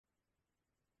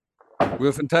We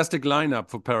have a fantastic lineup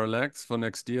for Parallax for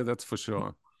next year, that's for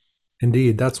sure.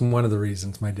 Indeed, that's one of the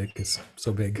reasons my dick is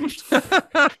so big.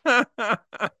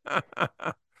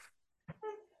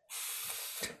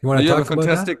 You want to You have a talk about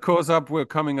that? fantastic course up. We're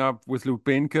coming up with Luke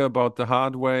Benke about the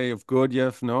hard way of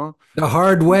Gurdjieff, no? The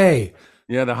hard way.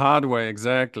 Yeah, the hard way,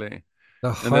 exactly. The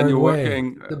And then hard you're way.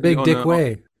 working The big on dick a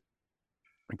way.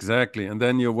 exactly, and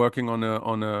then you're working on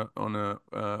a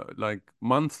like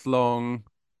month-long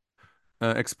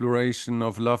exploration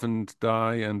of love and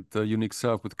die and the unique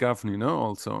self with Gaffney, no?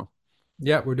 Also,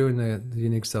 Yeah, we're doing the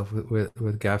unique self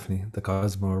with Gaffney, the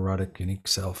cosmoerotic unique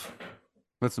self.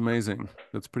 that's amazing.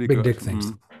 That's pretty Big good. dick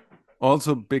things.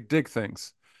 Also, big dick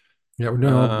things. Yeah, we're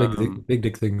doing all the Um, big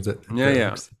dick things at yeah, yeah,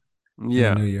 Parallax in the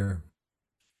yeah. new year.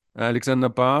 Alexander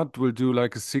Barth will do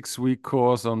like a 6-week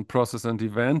course on process and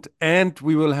event, and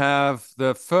we will have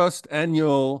the first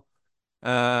annual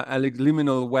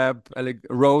liminal web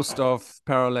roast of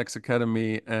Parallax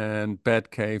Academy and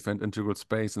Batcave and Integral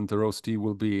Space, and the roastee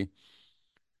will be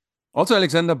also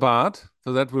Alexander Barth.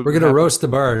 So that We're will gonna happen. roast the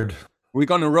bard. We're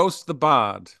gonna roast the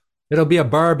Bard. It'll be a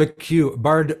barbecue.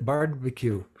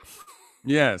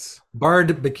 Yes,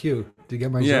 Barbecue. Do you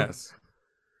get my joke? yes,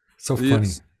 So funny.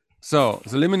 yes. So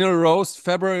the liminal roast,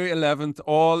 February 11th,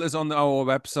 all is on our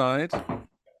website.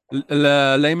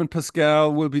 Layman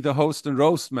Pascal will be the host and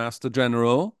roast master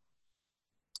general.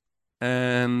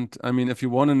 And I mean, if you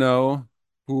want to know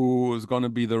who is going to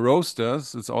be the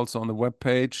roasters, it's also on the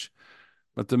webpage.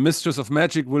 But the Mistress of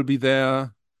Magic will be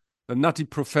there, the Nutty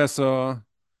Professor,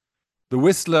 the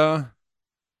Whistler,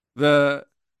 the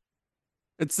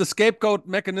it's the Scapegoat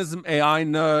Mechanism AI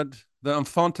nerd, the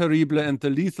Enfant Terrible, and the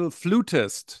Lethal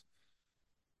Flutist.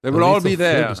 They The will all lethal be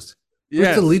there. flutist. Who's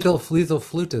the Yes. lethal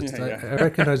flutist? Yeah, yeah. I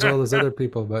recognize all those other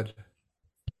people, but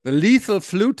The Lethal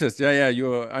Flutist. Yeah,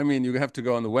 yeah. I mean, you have to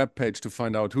go on the webpage to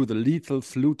find out who the Lethal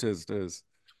Flutist is.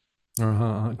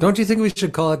 don't you think we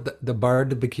should call it the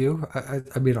barbecue?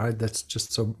 I mean, that's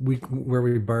just so we where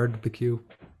we barbecue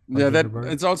Yeah, under that the bar.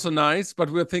 it's also nice, but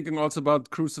we're thinking also about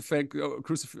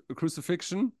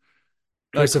crucifixion,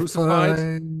 like crucified.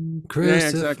 Crucified, Yeah, yeah,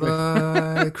 exactly. crucified,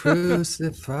 Yes,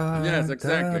 crucified. Da,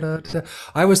 exactly. da, da.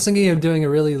 I was thinking of doing a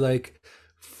really like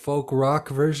folk rock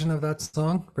version of that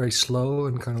song, very slow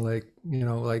and kind of like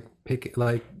like pick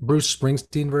like Bruce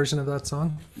Springsteen version of that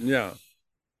song. Yeah.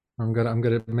 I'm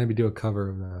gonna maybe do a cover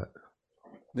of that.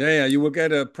 Yeah, yeah, you will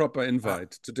get a proper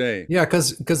invite today. Yeah,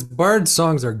 because Bard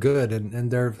songs are good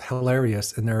and they're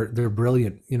hilarious and they're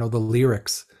brilliant. The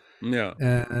lyrics Yeah.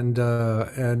 and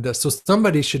so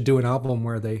somebody should do an album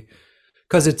where they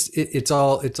because it's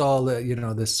all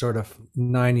this sort of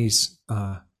 '90s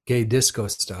gay disco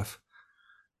stuff.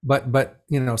 But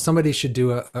somebody should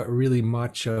do a really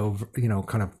macho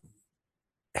kind of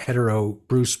hetero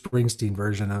Bruce Springsteen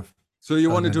version of So you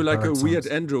want to do Alexander like a Bard weird songs.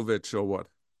 Androvich or what?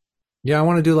 Yeah, I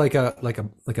want to do like a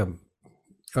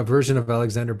version of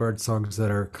Alexander Bard songs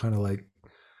that are kind of like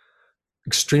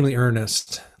extremely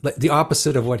earnest, like the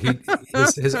opposite of what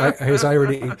his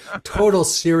irony, total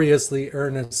seriously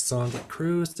earnest songs like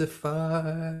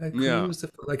 "Crucify, Yeah.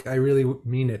 Crucify." Like I really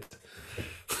mean it.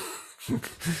 you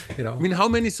I know, mean, how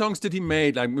many songs did he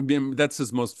made? Like, I mean, that's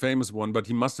his most famous one, but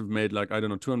he must have made like, I don't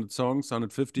know, 200 songs,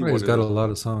 150. well, What he's is got a it? lot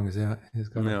of songs. Yeah,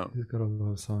 Yeah. he's got a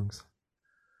lot of songs.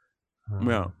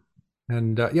 Yeah. Um,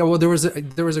 and yeah, well, there was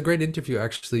a great interview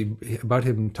actually about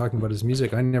him talking about his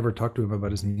music. I never talked to him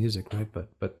about his music, right?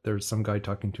 But there's some guy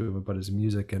talking to him about his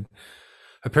music, and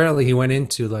apparently he went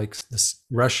into like this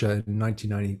Russia in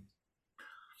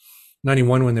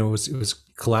 1991 when it was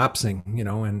collapsing,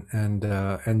 and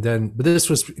then but this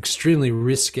was extremely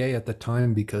risque at the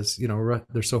time because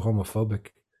they're so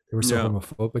homophobic. They were so Yeah.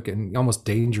 homophobic and almost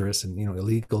dangerous and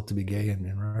illegal to be gay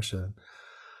in Russia.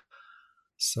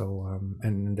 So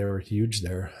and they were huge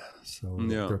there. So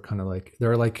Yeah. they're kind of like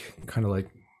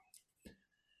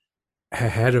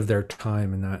ahead of their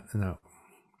time in that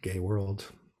gay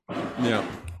world. Yeah.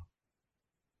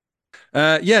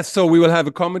 Yes, so we will have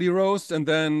a comedy roast, and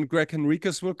then Greg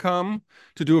Henriquez will come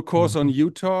to do a course on Mhm.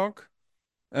 U-Talk,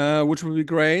 which will be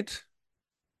great.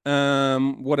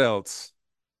 What else?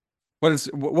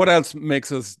 What else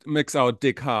makes our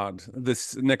dick hard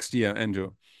this next year,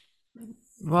 Andrew?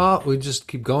 Well, we just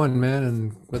keep going, man,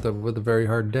 and with a very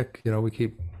hard dick, we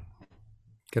keep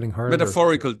getting harder.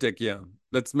 Metaphorical dick, yeah.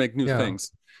 Let's make new Yeah.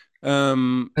 things.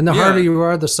 And the harder Yeah, you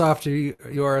are, the softer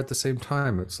you are at the same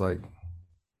time. It's like,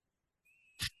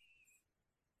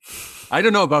 I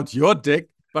don't know about your dick,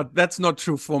 but that's not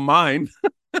true for mine.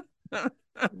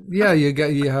 yeah,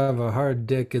 you have a hard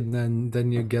dick, and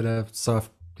then you get a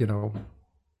soft,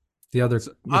 The other,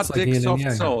 So, it's like Arctic yin and soft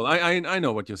yang. soul. I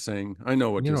know what you're saying. I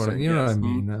know what you're saying. You know what I Yes.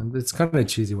 mean. It's kind of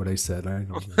cheesy what I said. I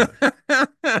know.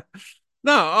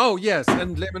 No, oh yes,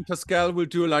 and Lemon Pascal will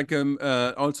do like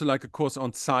also like a course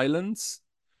on silence,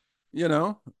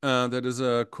 that is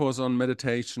a course on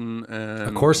meditation A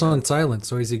and course on silence.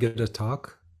 So is he going to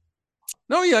talk?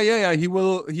 no, yeah. He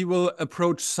will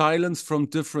approach silence from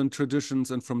different traditions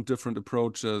and from different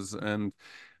approaches, and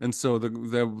so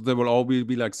there will always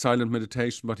be like silent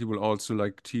meditation, but he will also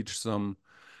like teach some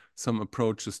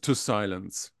approaches to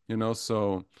silence.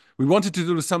 So we wanted to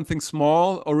do something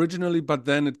small originally, but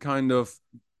then it kind of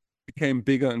became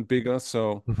bigger and bigger.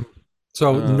 So Mhm.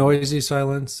 So um, noisy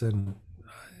silence and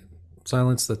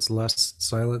silence that's less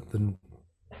silent than.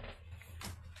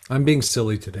 I'm being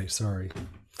silly today. Sorry,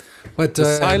 the but in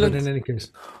silence, any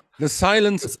case, the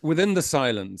silence it's- within the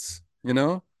silence. There's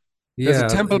a yeah,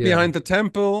 temple yeah, behind the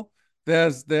temple.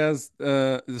 There's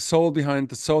the soul behind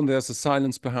the soul. And there's a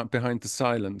silence behind the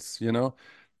silence.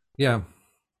 yeah.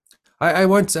 I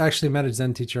once actually met a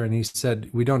Zen teacher, and he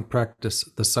said we don't practice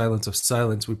the silence of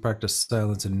silence; we practice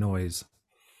silence and noise.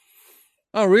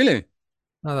 Oh, really?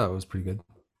 I thought it was pretty good.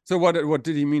 So what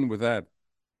did he mean with that?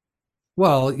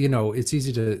 Well, it's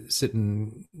easy to sit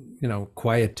in,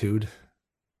 quietude,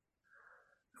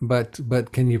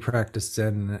 but can you practice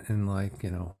Zen in like,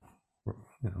 you know,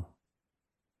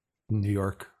 New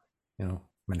York,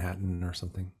 Manhattan or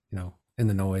something, in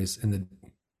the noise, in the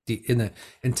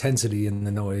intensity in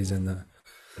the noise and the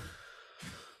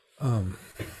um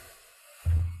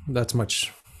that's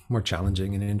much more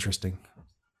challenging and interesting.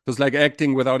 It's like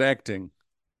acting without acting.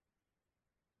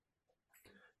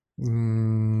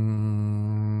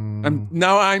 Mm,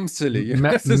 I'm silly.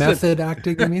 Yes, is it? method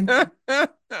acting, you mean?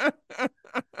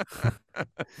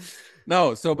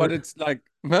 No, so but We're it's like,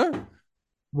 huh?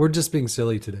 we're just being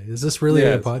silly today. Is this really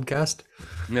a Yes. podcast?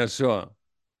 Yeah, sure.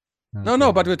 No,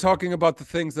 Okay. but we're talking about the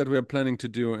things that we're planning to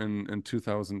do in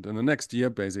 2000 in the next year,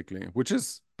 basically, which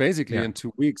is basically Yeah. in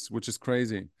 2 weeks, which is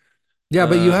crazy. Yeah,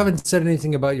 but you Uh, haven't said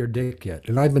anything about your dick yet,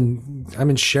 and I've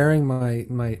been sharing my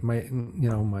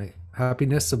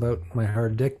happiness about my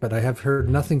hard dick, but I have heard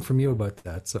nothing from you about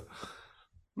that. So,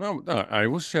 no, I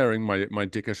was sharing my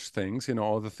dickish things,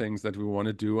 all the things that we want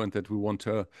to do and that we want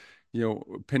to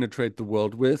penetrate the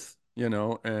world with,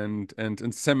 and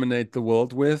inseminate the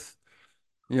world with,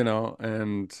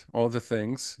 and all the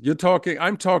things.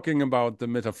 I'm talking about the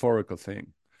metaphorical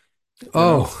thing, you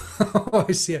know? oh,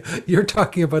 I see. You're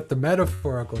talking about the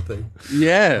metaphorical thing.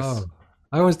 Yes. Oh,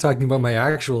 I was talking about my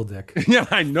actual dick. Yeah,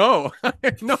 I know. I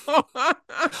know.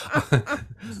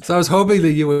 So I was hoping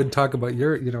that you would talk about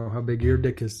how big your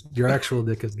dick is, your actual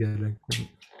dick is getting.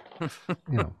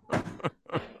 You know.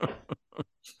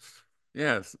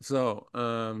 Yes. So,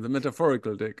 the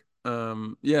metaphorical dick.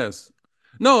 Yes.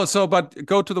 No, so but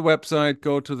go to the website,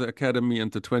 go to the academy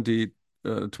and the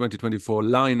 2024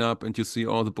 lineup, and you see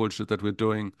all the bullshit that we're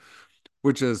doing,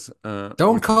 which is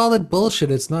Don't call it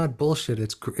bullshit. It's not bullshit.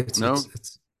 no.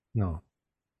 It's no.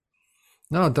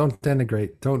 No, don't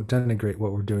denigrate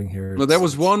what we're doing here. No, there It's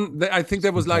was it's one. I think it's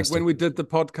there was like when fantastic. we did the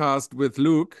podcast with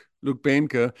Luke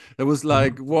Bainke, there was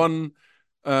like Mhm.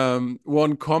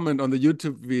 one comment on the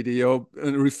YouTube video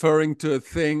referring to a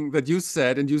thing that you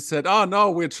said, and you said, "Oh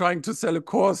no, we're trying to sell a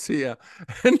course here,"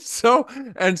 and so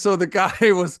the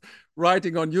guy was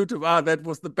writing on YouTube, that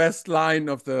was the best line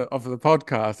of the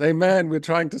podcast. Hey man, we're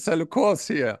trying to sell a course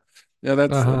here. Yeah,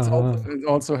 that's also Uh-huh. it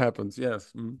also happens.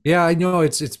 Yes. Mm. Yeah, I know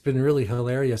it's been really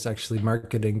hilarious actually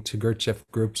marketing to Gurdjieff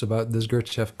groups about this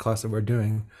Gurdjieff class that we're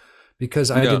doing because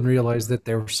I Yeah. didn't realize that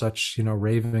they were such,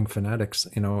 raving fanatics,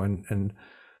 and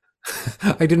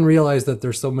I didn't realize that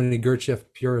there's so many Gurdjieff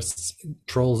purists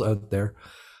trolls out there.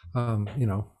 You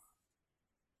know,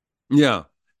 Yeah.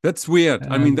 That's weird.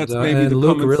 I mean, and that's uh, maybe the and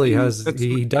Luke common really theme. has That's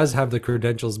he does have the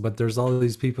credentials, but there's all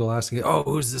these people asking, "Oh,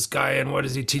 who's this guy and what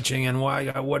is he teaching and why?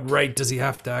 What right does he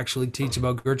have to actually teach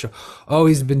about Gurdjieff? Oh,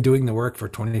 he's been doing the work for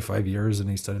 25 years and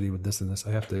he studied with this and this." I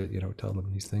have to tell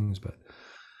them these things, but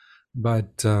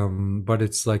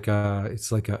it's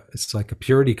like a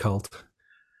purity cult.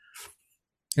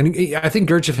 And I think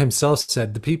Gurdjieff himself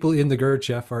said the people in the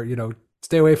Gurdjieff are,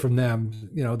 stay away from them.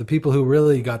 The people who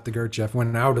really got the Gurdjieff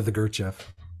went out of the Gurdjieff,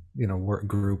 work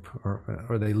group,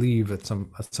 or they leave at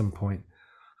some point.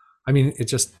 I mean,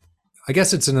 I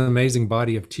guess it's an amazing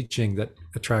body of teaching that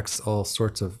attracts all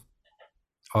sorts of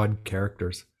odd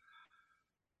characters.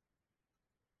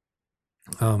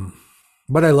 Um,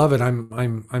 but I love it.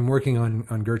 I'm working on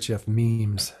Gurdjieff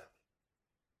memes.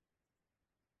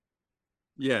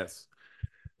 yes.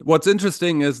 What's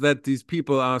interesting is that these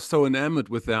people are so enamored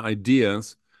with their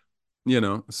ideas.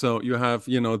 So you have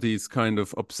these kind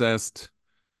of obsessed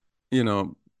you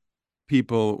know,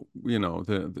 people,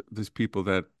 these people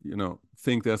that,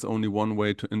 think there's only one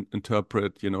way to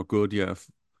interpret, Gurdjieff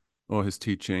or his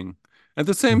teaching. And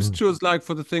the same is Mhm. true as like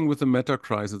for the thing with the meta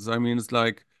crisis. I mean, it's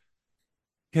like,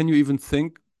 can you even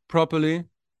think properly?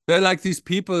 They're like these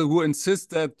people who insist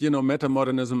that, meta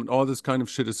modernism and all this kind of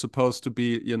shit is supposed to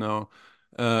be,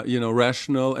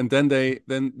 rational, and then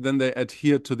they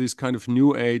adhere to these kind of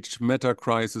new age meta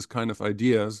crisis kind of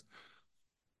ideas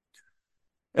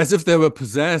as if they were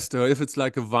possessed, or if it's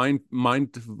like a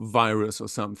mind virus or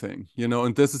something,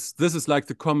 and this is like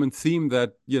the common theme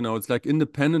that, it's like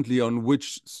independently on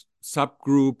which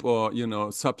subgroup or,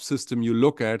 subsystem you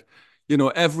look at,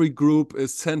 every group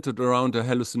is centered around a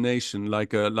hallucination,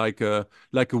 like a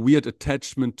weird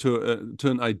attachment to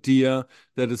an idea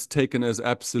that is taken as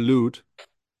absolute.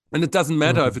 And it doesn't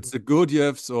matter if Mhm. it's the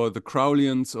Gurdjieffs or the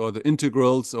Crowleyans or the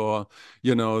integrals or,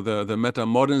 the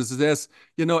meta-modernists. There's,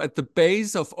 at the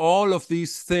base of all of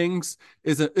these things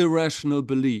is an irrational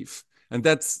belief. And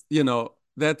that's the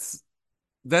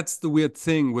weird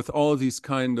thing with all these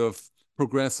kind of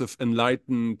progressive,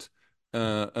 enlightened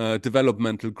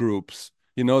developmental groups.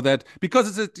 That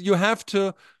because you have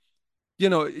to,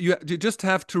 you just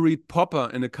have to read Popper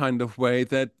in a kind of way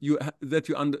that you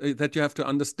have to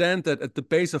understand that at the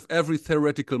base of every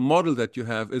theoretical model that you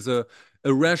have is a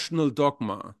rational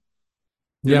dogma.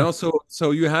 Yeah.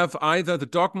 So you have either the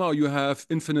dogma, or you have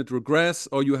infinite regress,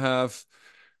 or you have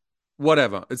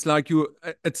whatever. It's like you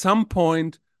at some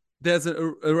point there's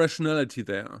an irrationality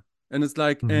there. And it's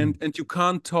like, Mhm. and you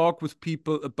can't talk with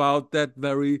people about that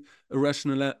very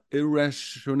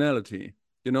irrationality,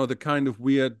 the kind of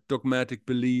weird dogmatic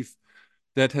belief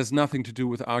that has nothing to do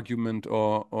with argument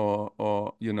or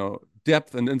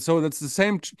depth. And so that's the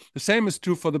same is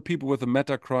true for the people with the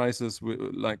meta crisis,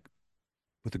 like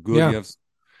with the Yeah. Gurdjieffs,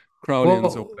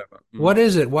 Crowleyans, or Well, whatever. what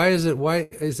is it? Why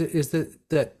is it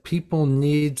that people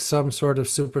need some sort of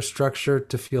superstructure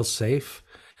to feel safe?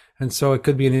 And so it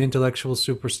could be an intellectual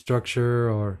superstructure,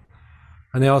 or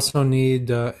and they also need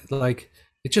like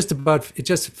it's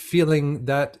just feeling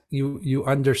that you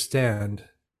understand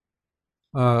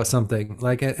something,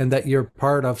 like, and that you're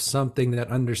part of something that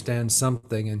understands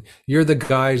something, and you're the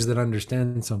guys that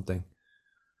understand something.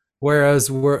 Whereas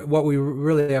what we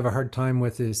really have a hard time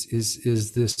with is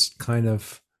this kind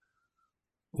of,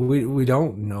 we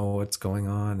don't know what's going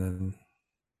on, and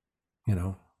you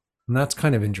know and that's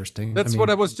kind of interesting. I That's what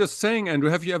mean, I was just saying, Andrew.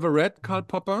 Have you ever read Karl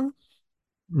Popper?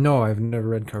 no, I've never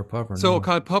read Karl Popper. So No.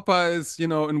 Karl Popper is,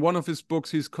 in one of his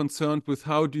books, he's concerned with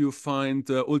how do you find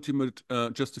the ultimate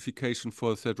justification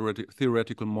for a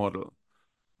theoretical model,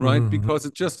 right? Mm-hmm. Because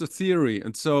it's just a theory.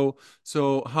 And so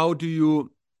how do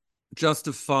you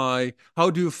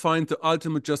find the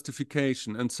ultimate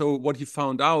justification? And so what he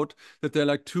found out that there are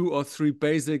like two or three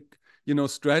basic,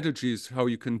 strategies how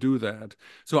you can do that.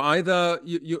 So either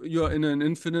you're in an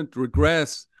infinite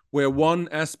regress where one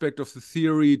aspect of the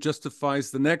theory justifies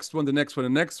the next one, the next one, the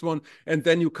next one, and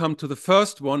then you come to the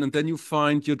first one, and then you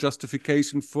find your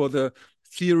justification for the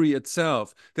theory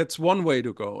itself. That's one way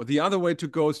to go. The other way to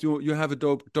go is you have a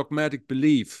dogmatic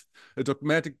belief,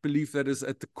 that is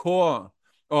at the core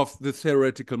of the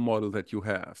theoretical model that you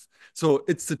have. So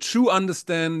it's the true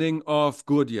understanding of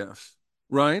Gurdjieff,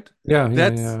 right? Yeah, yeah,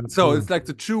 That's yeah, so absolutely. it's like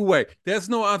the true way. There's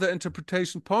no other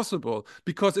interpretation possible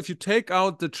because if you take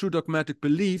out the true dogmatic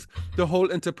belief, the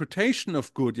whole interpretation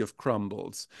of Gurdjieff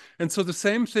crumbles. And so the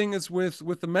same thing is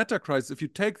with the meta crisis. If you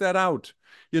take that out,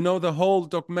 the whole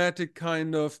dogmatic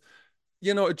kind of,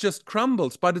 it just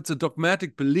crumbles, but it's a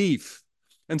dogmatic belief.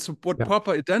 And so what Yeah.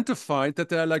 Popper identified that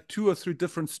there are like two or three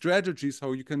different strategies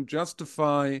how you can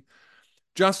justify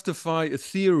a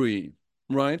theory,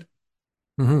 right?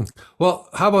 Hmm. Well,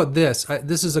 how about this?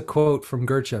 This is a quote from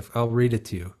Gurdjieff. I'll read it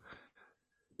to you.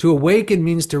 To awaken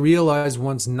means to realize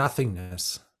one's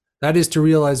nothingness. That is to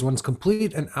realize one's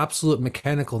complete and absolute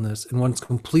mechanicalness and one's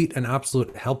complete and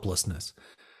absolute helplessness.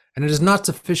 And it is not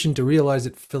sufficient to realize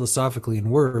it philosophically in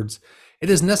words. It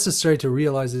is necessary to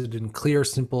realize it in clear,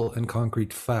 simple, and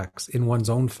concrete facts, in one's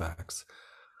own facts.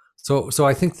 So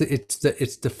I think that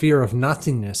it's the fear of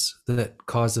nothingness that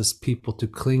causes people to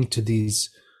cling to these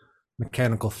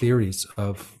mechanical theories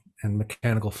of and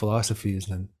mechanical philosophies,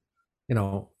 and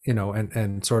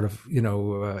and sort of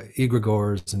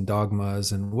egregores and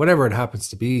dogmas and whatever it happens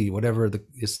to be, whatever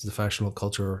is the fashionable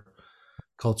culture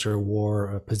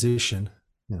war position.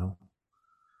 you know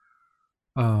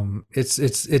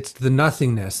it's the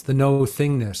nothingness, the no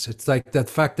thingness. It's like that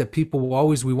fact that people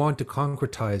always, we want to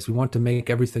concretize, we want to make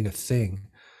everything a thing,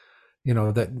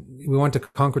 that we want to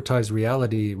concretize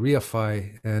reality,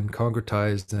 reify and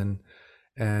concretize,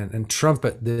 and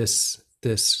trumpet this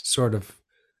sort of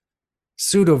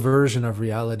pseudo version of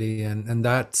reality, and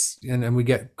that's and we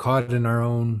get caught in our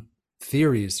own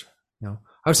theories.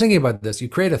 I was thinking about this. You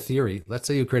create a theory. Let's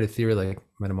say you create a theory like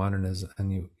metamodernism,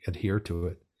 and you adhere to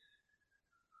it.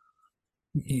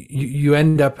 You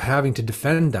end up having to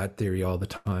defend that theory all the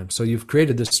time. So you've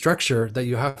created this structure that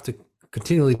you have to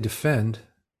continually defend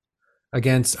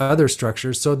against other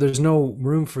structures. So there's no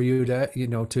room for you to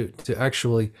to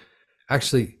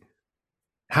actually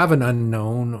have an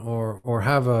unknown, or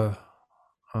have a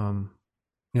um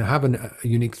have a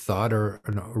unique thought or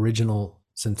an original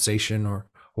sensation or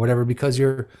whatever, because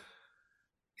you're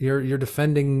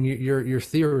defending your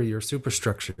theory, your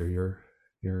superstructure,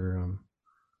 your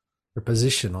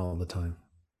position all the time.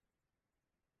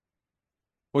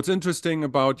 What's interesting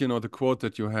about, the quote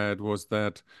that you had was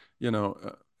that, you know,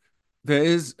 there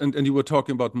is, and you were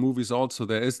talking about movies also,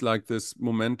 there is like this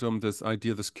momentum, this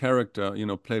idea, this character,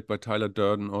 played by Tyler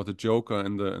Durden, or the Joker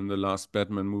in the last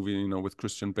Batman movie, with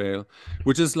Christian Bale,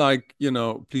 which is like,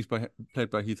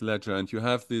 played by Heath Ledger, and you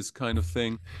have this kind of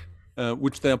thing,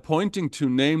 which they're pointing to,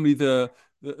 namely the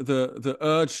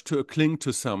urge to cling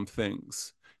to some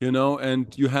things,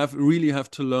 and you really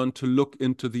have to learn to look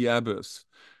into the abyss,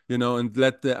 and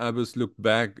let the abyss look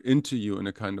back into you in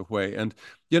a kind of way. And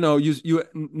you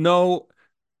know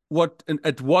what and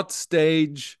at what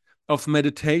stage of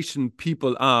meditation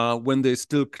people are when they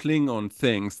still cling on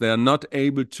things. They are not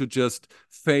able to just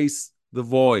face the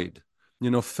void,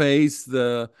 face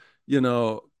you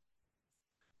know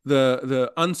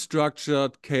the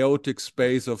unstructured, chaotic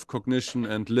space of cognition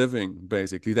and living.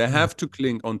 Basically, they have to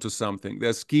cling onto something.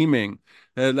 They're scheming,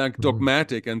 they're like Mhm.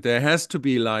 dogmatic, and there has to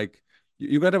be like,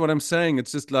 you got what I'm saying?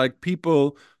 It's just like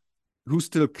people who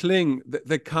still cling,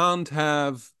 they can't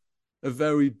have a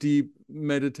very deep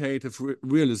meditative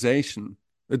realization.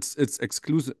 It's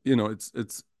exclusive,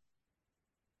 it's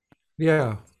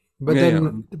Yeah. But yeah,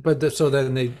 yeah. then, so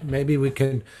then they, maybe we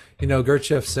can,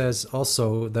 Gurdjieff says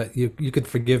also that you could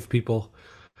forgive people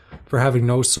for having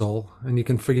no soul, and you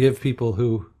can forgive people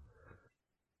who,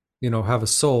 have a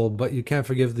soul, but you can't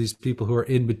forgive these people who are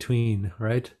in between,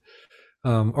 right?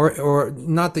 Or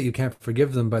not that you can't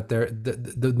forgive them, but they're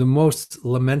the most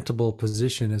lamentable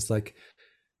position is like,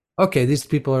 okay, these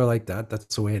people are like that.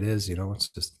 That's the way it is. It's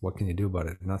just, what can you do about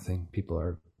it? Nothing. People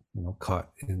are, caught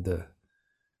in the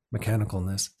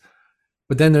mechanicalness.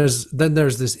 But then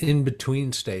there's this in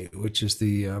between state, which is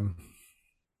the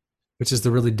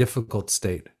really difficult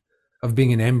state of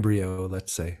being an embryo,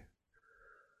 let's say.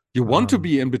 You want to Um,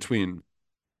 be in between.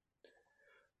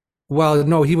 well,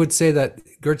 no, he would say that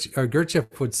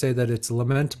Gurdjieff would say that it's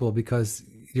lamentable because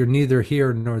you're neither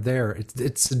here nor there.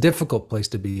 It's a difficult place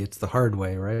to be. It's the hard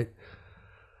way, right?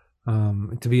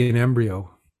 To be an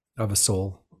embryo of a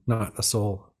soul, not a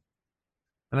soul.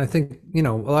 And I think, a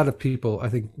lot of people, I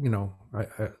think,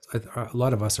 a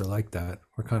lot of us are like that.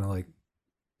 We're kind of like,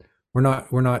 we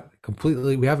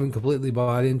haven't completely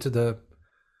bought into the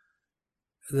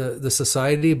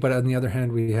society, but on the other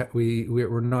hand,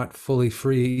 we're not fully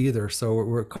free either. So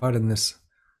we're caught in this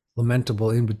lamentable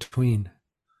in between.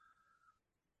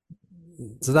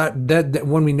 So that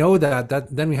when we know that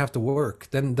then we have to work.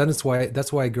 Then that's why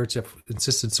Gurdjieff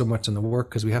insisted so much on the work,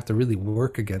 because we have to really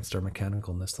work against our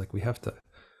mechanicalness. Like we have to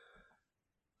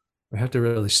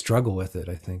really struggle with it,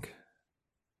 I think.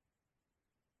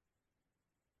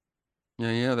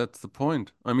 Yeah, yeah, that's the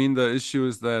point. I mean, the issue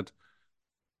is that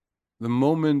the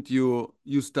moment you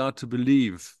start to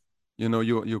believe,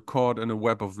 you're caught in a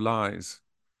web of lies,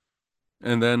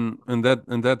 and then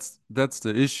that's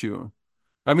the issue.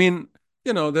 I mean,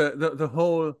 the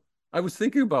whole. I was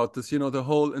thinking about this, the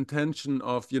whole intention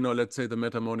of, let's say the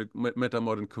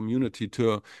metamodern community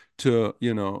to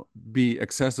be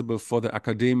accessible for the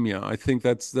academia. I think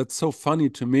that's so funny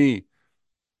to me.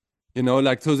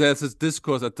 Like, so there's this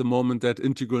discourse at the moment that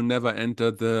integral never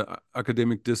entered the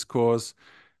academic discourse,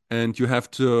 and you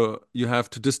have to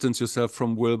distance yourself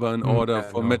from Wilber in order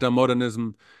Yeah, for no.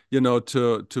 metamodernism,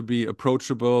 to be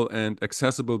approachable and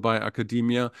accessible by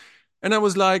academia. And I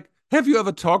was like, have you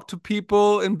ever talked to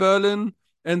people in Berlin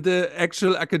and the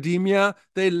actual academia?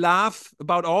 They laugh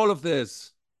about all of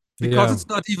this because Yeah. it's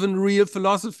not even real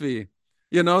philosophy.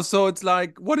 So it's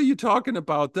like, what are you talking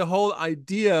about? The whole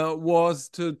idea was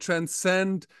to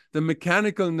transcend the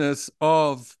mechanicalness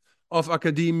of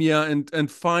academia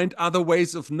and find other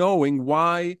ways of knowing.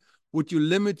 Why would you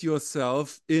limit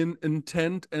yourself in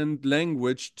intent and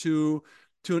language to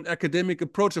an academic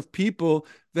approach of people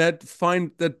that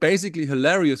find that basically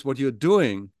hilarious what you're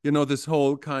doing? This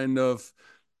whole kind of,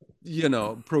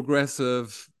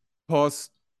 progressive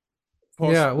post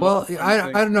Yeah, well, postmodern I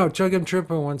thing. don't know. Chogyam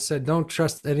Trungpa once said, "Don't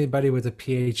trust anybody with a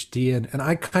PhD," and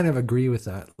I kind of agree with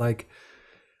that. Like,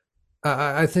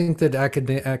 I think that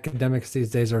academics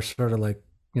these days are sort of like,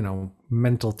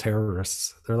 mental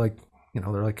terrorists. They're like,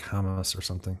 they're like Hamas or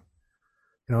something.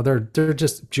 They're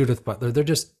just Judith Butler. They're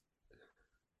just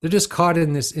caught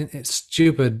in this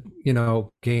stupid,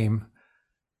 game.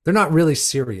 They're not really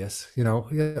serious. Yeah,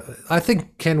 I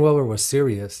think Ken Wilber was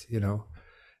serious.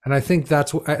 And I think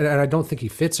and I don't think he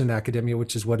fits in academia,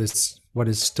 which is what is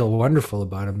still wonderful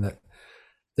about him,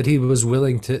 that he was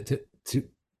willing to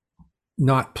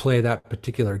not play that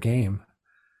particular game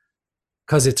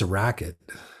because it's a racket.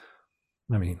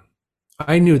 I mean,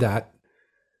 I knew that.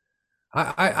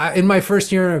 In my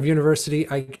first year of university,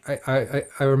 I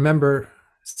remember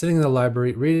sitting in the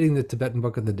library reading the Tibetan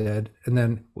Book of the Dead, and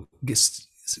then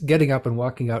getting up and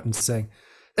walking out and saying,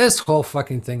 "This whole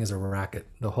fucking thing is a racket.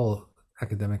 The whole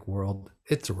academic world,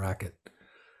 it's a racket."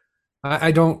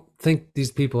 I don't think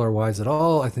these people are wise at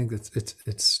all. I think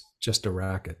it's just a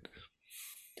racket.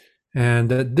 And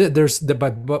there's the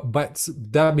but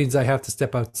that means I have to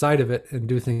step outside of it and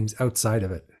do things outside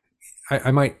of it.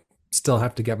 I might still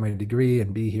have to get my degree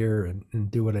and be here and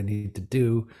do what I need to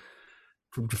do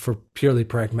for purely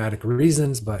pragmatic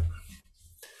reasons. But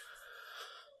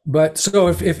so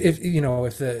if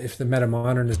the meta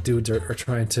modernist dudes are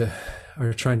trying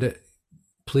to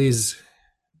please,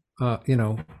 uh, you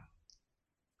know,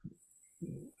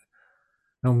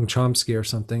 Noam Chomsky or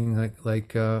something,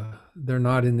 they're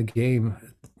not in the game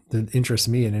that interests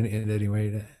me in any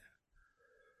way.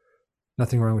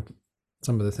 Nothing wrong with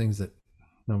some of the things that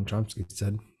Noam Chomsky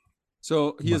said.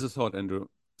 So But here's a thought, Andrew.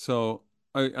 So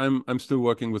I'm still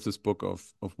working with this book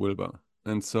of Wilbur,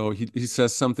 and so he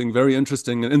says something very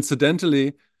interesting. And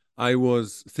incidentally, I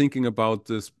was thinking about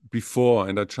this before,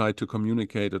 and I tried to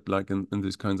communicate it like in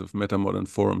these kinds of meta-modern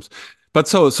forums. But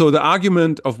so the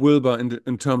argument of Wilbur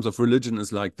in terms of religion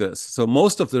is like this. So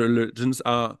most of the religions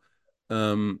are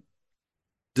um,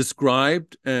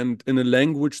 described and in a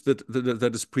language that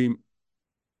is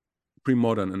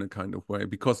pre-modern in a kind of way,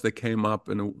 because they came up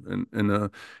in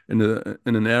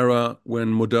an era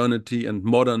when modernity and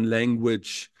modern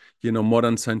language,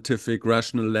 modern scientific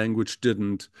rational language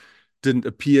didn't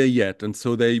appear yet, and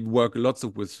so they work lots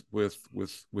of with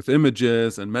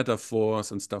images and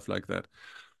metaphors and stuff like that.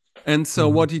 And so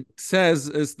mhm. what he says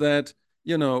is that,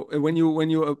 when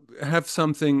you have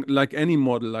something like any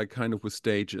model, like kind of with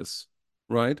stages,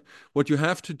 right? What you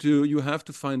have to do, you have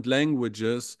to find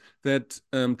languages that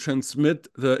transmit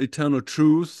the eternal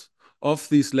truth of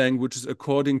these languages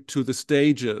according to the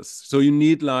stages. So you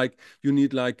need like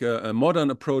a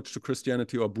modern approach to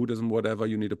Christianity or Buddhism, whatever.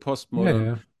 You need a Yeah,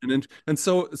 postmodern, yeah. and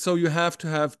so you have to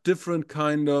have different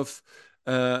kind of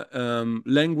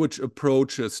language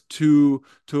approaches to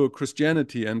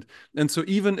Christianity, and so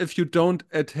even if you don't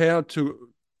adhere to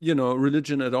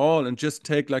religion at all and just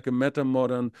take like a meta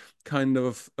modern kind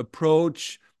of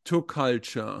approach to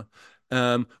culture,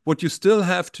 what you still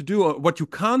have to do, or what you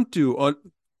can't do, or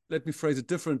let me phrase it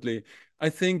differently. I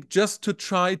think just to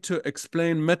try to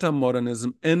explain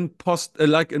metamodernism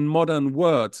like in modern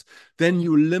words, then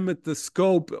you limit the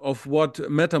scope of what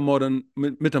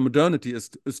metamodernity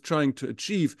is trying to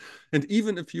achieve. And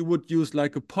even if you would use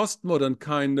like a postmodern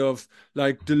kind of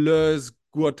like Deleuze,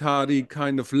 Guattari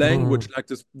kind of language, Mhm. like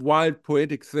this wild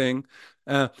poetic thing,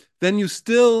 uh, then you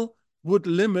still would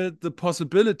limit the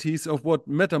possibilities of what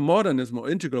metamodernism or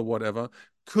integral whatever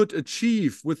could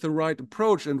achieve with the right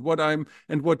approach. And what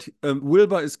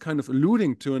Wilbur is kind of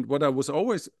alluding to, and what I was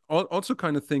always also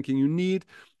kind of thinking, you need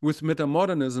with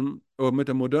metamodernism or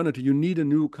metamodernity, you need a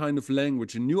new kind of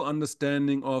language, a new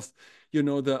understanding of,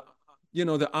 the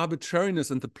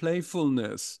arbitrariness and the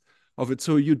playfulness of it,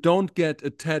 so you don't get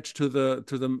attached to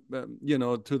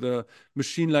the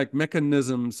machine-like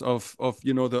mechanisms of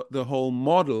the whole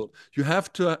model. You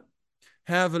have to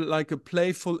have like a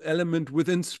playful element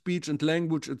within speech and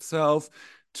language itself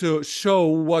to show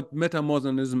what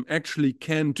metamodernism actually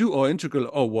can do, or integral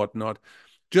or whatnot.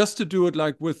 Just to do it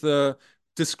like with a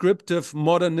descriptive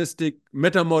modernistic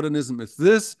metamodernism is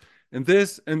this and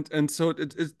this, and so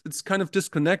it's kind of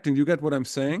disconnecting. You get what I'm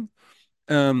saying?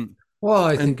 Well,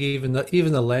 I And think even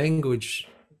the language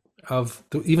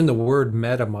even the word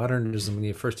meta modernism, when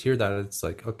you first hear that, it's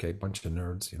like, okay, bunch of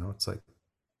nerds. It's like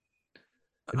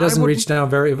I wouldn't.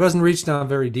 it doesn't reach down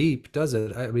very deep, does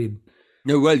it? I mean,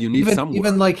 No, well, you need even some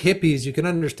even work. like hippies, you can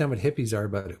understand what hippies are,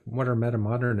 but what are meta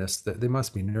modernists? They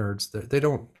must be nerds. They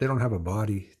don't have a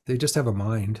body. They just have a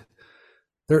mind.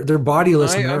 They're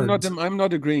bodiless nerds. I'm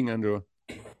not agreeing, Andrew.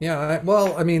 Yeah,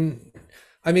 well, I mean,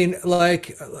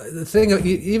 like the thing,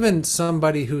 even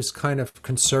somebody who's kind of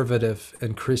conservative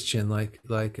and Christian, like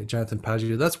Jonathan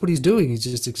Pagio, that's what he's doing. He's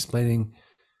just explaining.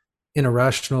 in a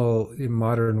rational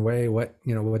modern way what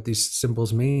what these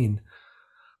symbols mean.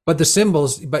 But the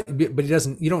symbols, but he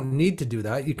doesn't. You don't need to do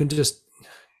that. You can just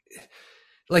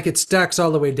like it stacks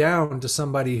all the way down to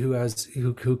somebody who has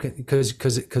who can because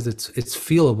it's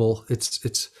feelable.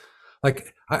 It's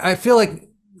like I feel like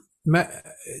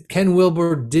Ken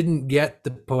Wilber didn't get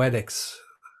the poetics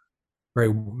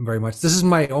very much. This is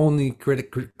my only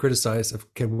criticize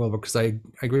of Ken Wilber because I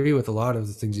agree with a lot of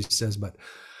the things he says, but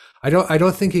I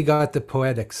don't think he got the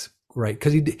poetics right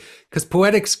because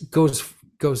poetics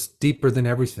goes deeper than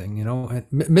everything, and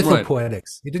Right.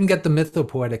 mythopoetics. He didn't get the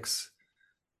mythopoetics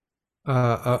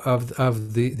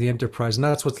of the enterprise, and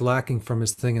that's what's lacking from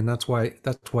his thing, and that's why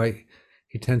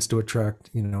he tends to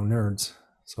attract nerds.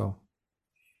 So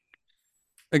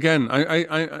Again,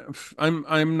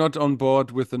 I'm not on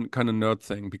board with the kind of nerd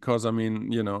thing because I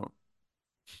mean,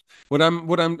 what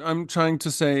I'm trying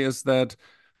to say is that,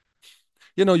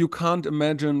 you can't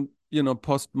imagine,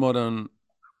 postmodern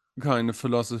kind of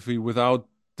philosophy without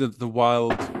the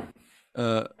wild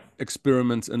uh,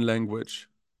 experiments in language,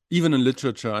 even in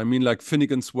literature. I mean, like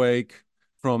Finnegan's Wake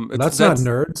from it's that's not that's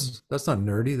nerds. That's not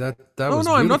nerdy. That no, was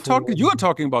no, I'm not beautiful. talking. You are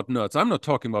talking about nerds. I'm not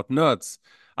talking about nerds.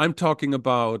 I'm talking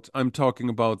about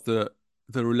the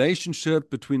relationship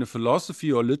between a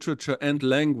philosophy or literature and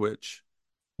language.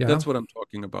 Yeah. That's what I'm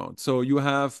talking about. So you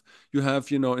have,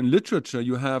 in literature,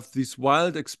 you have these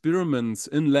wild experiments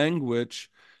in language.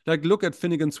 Like look at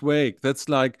Finnegan's Wake. That's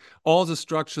like all the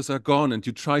structures are gone and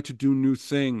you try to do new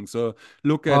things. Or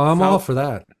look Oh, at I'm all for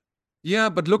that. yeah,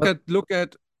 but look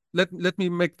at let me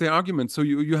make the argument. So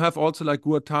you have also like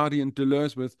Guattari and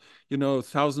Deleuze with,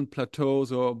 Thousand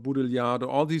Plateaus or Baudrillard or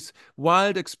all these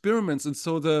wild experiments. And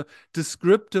so the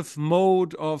descriptive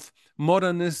mode of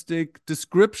modernistic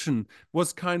description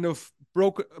was kind of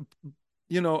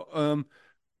you know, um,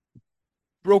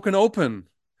 broken open.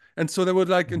 And so they were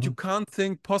like, and you Mhm. can't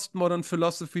think postmodern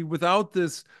philosophy without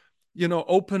this,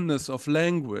 openness of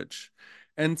language.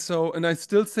 And so, and I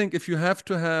still think if you have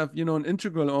to have, an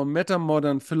integral or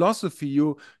meta-modern philosophy,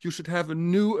 you should have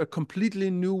a completely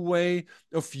new way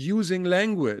of using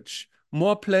language,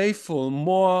 more playful,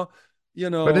 more, you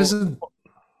But know, isn't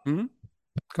hmm?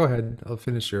 go ahead. I'll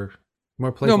finish your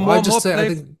more No, playful. I more just more say I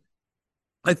playful.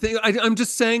 think I'm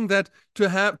just saying that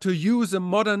to use a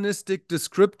modernistic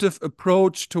descriptive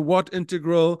approach to what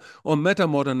integral or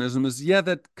metamodernism is, yeah,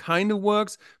 that kind of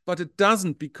works, but it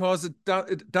doesn't because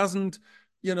it doesn't,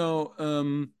 you know,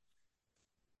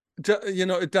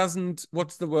 it doesn't.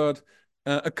 What's the word?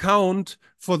 Account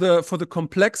for the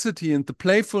complexity and the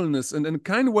playfulness and in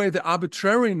kind of way the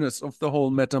arbitrariness of the whole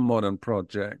meta-modern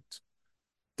project.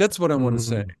 That's what I want to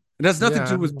say. mm, It has nothing to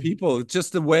yeah. do with people. It's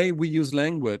just the way we use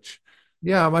language.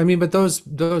 Yeah, I mean, but those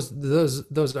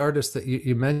artists that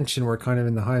you mentioned were kind of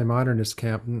in the high modernist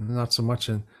camp, not so much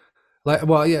in like.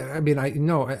 Well, yeah, I mean, I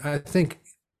no, I think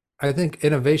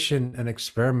innovation and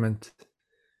experiment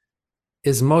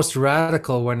is most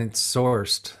radical when it's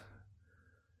sourced,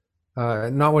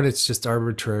 not when it's just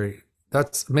arbitrary.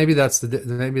 Maybe that's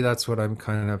what I'm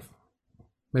kind of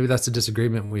maybe that's the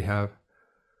disagreement we have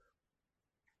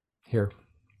here.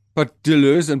 But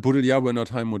Deleuze and Baudrillard were not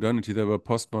high modernity, they were Oh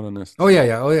postmodernists. yeah,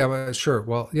 yeah, oh yeah, well, sure.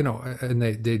 Well, and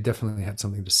they definitely had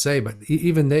something to say, but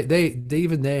even they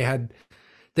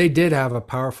did have a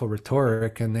powerful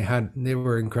rhetoric, and they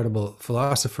were incredible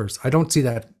philosophers. I don't see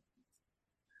that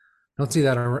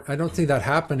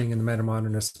happening in the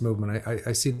metamodernist movement.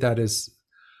 I see that as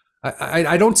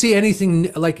I don't see anything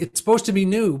like it's supposed to be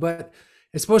new, but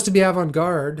it's supposed to be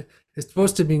avant-garde. It's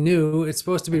supposed to be new. It's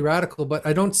supposed to be radical, but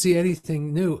I don't see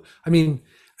anything new. I mean,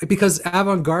 because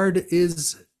avant-garde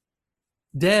is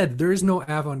dead. There is no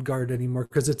avant-garde anymore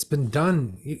because it's been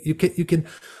done. You can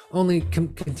only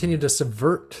continue to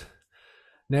subvert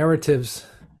narratives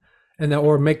and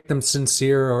or make them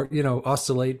sincere or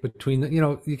oscillate between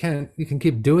you can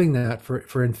keep doing that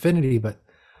for infinity, but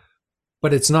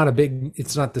it's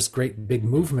not this great big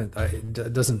movement. It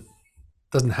doesn't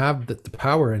have the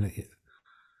power in it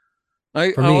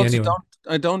I, for I me also anyway.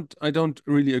 don't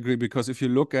really agree because if you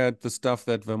look at the stuff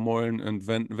that Vermeulen and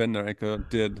Van der Ecke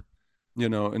did,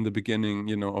 in the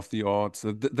beginning, of the aughts,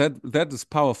 that is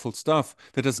powerful stuff.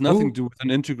 That has nothing to Who do with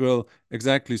an integral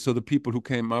exactly. So the people who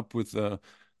came up with a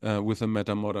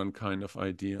meta-modern kind of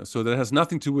idea. So that has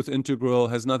nothing to do with integral,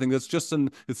 has nothing. That's just a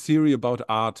theory about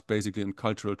art, basically, and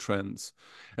cultural trends.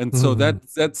 And so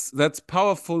mm-hmm. that's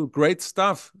powerful, great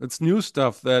stuff. It's new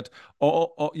stuff that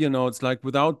it's like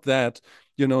without that,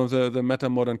 the meta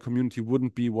modern community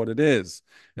wouldn't be what it is.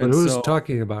 But And who's so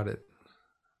talking about it?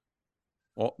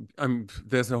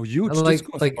 there's a huge like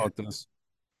discourse like about this.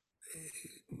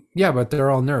 yeah, but they're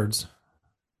all nerds.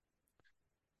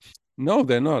 No,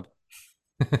 they're not.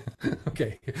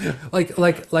 Okay,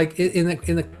 like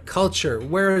in the culture,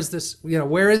 where is this,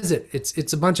 where is it?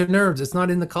 It's a bunch of nerds. It's not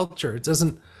in the culture. It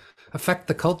doesn't affect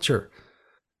the culture.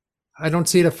 I don't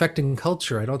see it affecting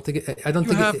culture. I don't You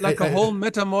think have like a it. whole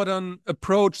meta-modern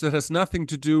approach that has nothing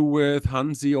to do with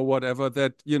Hansi or whatever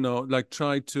that, like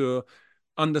try to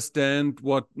understand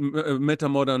what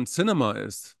meta-modern cinema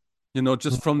is,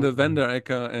 just from the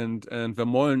Vanderecker and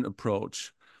Vermeulen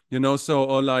approach. So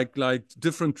or like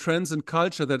different trends in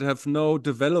culture that have no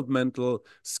developmental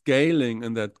scaling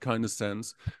in that kind of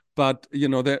sense. But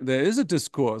there is a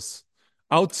discourse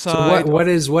So outside of. what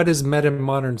is meta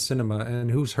modern cinema, and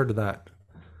who's heard of that?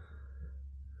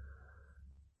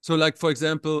 So, like for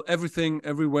example, Everything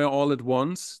Everywhere All at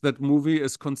Once, that movie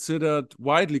is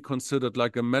widely considered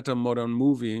like a meta modern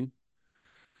movie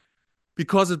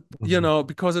because it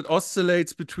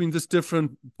oscillates between this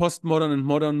different postmodern and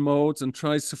modern modes and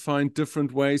tries to find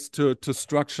different ways to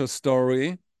structure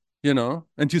story.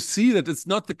 And you see that it's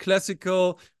not the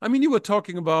classical. I mean, you were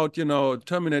talking about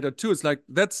Terminator 2. It's like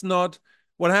that's not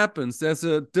what happens. There's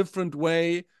a different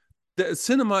way. The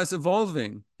cinema is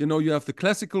evolving. You have the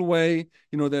classical way,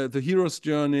 the hero's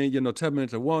journey,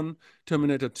 Terminator 1,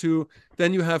 Terminator 2.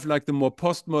 Then you have like the more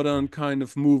postmodern kind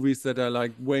of movies that are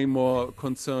like way more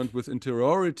concerned with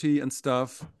interiority and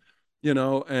stuff,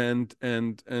 and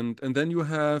then you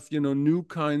have, new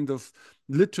kind of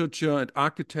literature and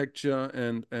architecture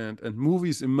and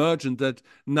movies emergent that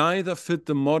neither fit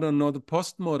the modern nor the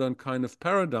postmodern kind of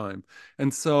paradigm.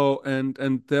 And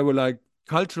there were like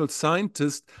cultural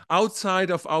scientists outside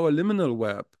of our liminal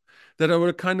web that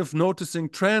are kind of noticing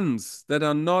trends that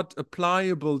are not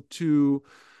applicable to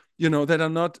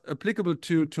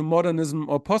modernism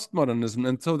or postmodernism.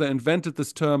 And so they invented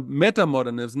this term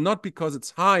metamodernism, not because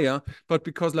it's higher, but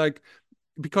because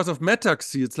of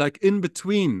metaxy. It's like in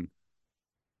between.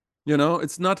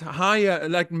 It's not higher,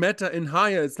 like meta in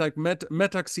higher. It's like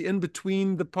metaxy in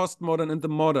between the postmodern and the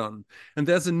modern. And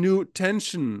there's a new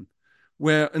tension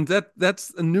and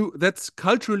that's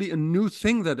culturally a new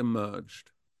thing that emerged.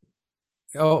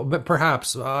 Oh, but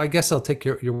perhaps I guess I'll take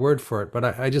your word for it, but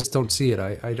I just don't see it.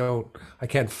 I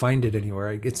can't find it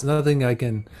anywhere. It's nothing I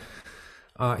can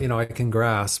I can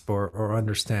grasp or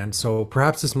understand. So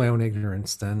perhaps it's my own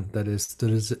ignorance then that is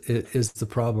the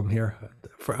problem here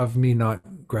of me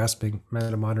not grasping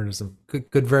metamodernism.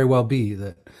 Could very well be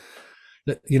that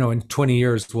in 20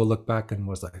 years we'll look back and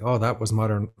was like, oh, that was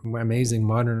amazing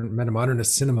modern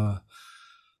metamodernist cinema.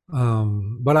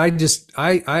 But I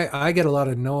get a lot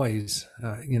of noise.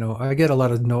 I get a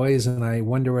lot of noise, and I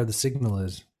wonder where the signal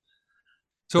is.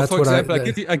 So, That's for what example,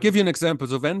 I give you an example.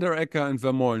 So, Vanderecker and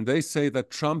Vermeulen, they say that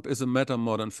Trump is a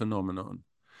meta-modern phenomenon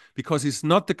because he's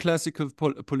not the classical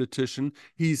politician.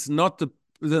 He's not the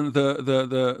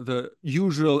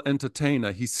usual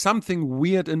entertainer. He's something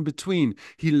weird in between.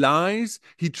 He lies.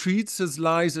 He treats his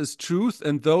lies as truth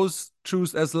and those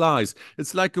truths as lies.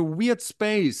 It's like a weird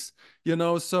space.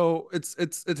 So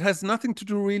it has nothing to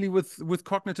do really with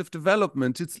cognitive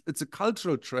development. It's a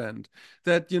cultural trend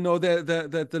that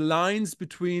the lines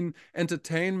between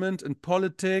entertainment and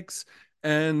politics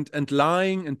and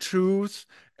lying and truth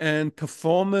and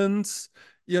performance,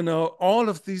 all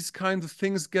of these kinds of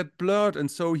things get blurred.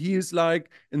 And so he is like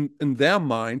in their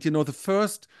mind, the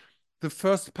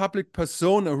first public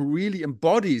persona who really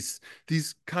embodies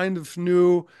these kind of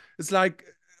new. It's like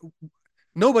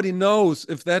nobody knows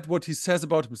if that what he says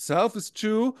about himself is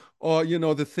true, or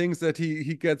the things that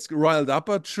he gets riled up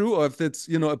are true, or if it's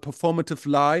a performative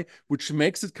lie which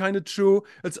makes it kind of true.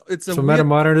 It's a So weird.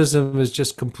 metamodernism is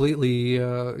just completely,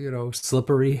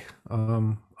 slippery,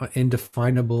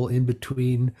 indefinable, in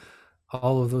between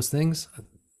all of those things.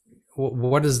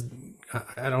 What is?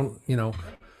 I don't,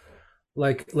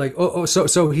 like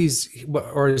so he's,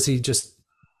 or is he just,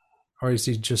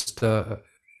 a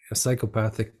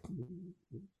psychopathic,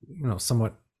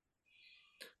 somewhat,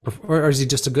 or is he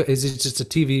just is he just a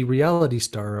TV reality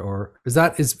star, or is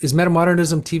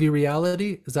metamodernism TV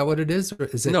reality? Is that what it is, or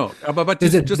is it? No, but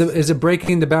Is it just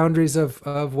breaking the boundaries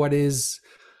of what is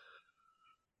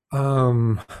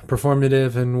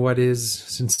performative and what is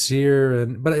sincere?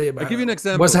 And but I give you an was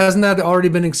example. hasn't that already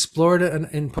been explored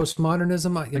in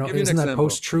postmodernism? I give you an Isn't that example.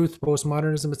 post-truth,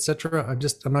 postmodernism, etc.?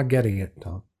 I'm not getting it,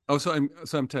 Tom. Oh, so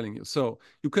I'm telling you. So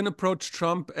you can approach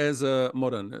Trump as a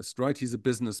modernist, right? He's a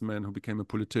businessman who became a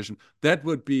politician. That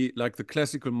would be like the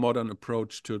classical modern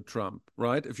approach to Trump,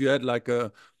 right? If you had like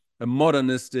a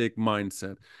modernistic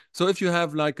mindset. So if you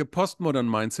have like a postmodern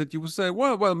mindset, you would say,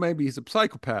 well, maybe he's a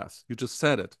psychopath. You just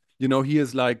said it.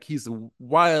 He's a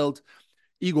wild,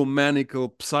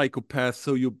 egomaniacal psychopath.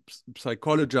 So you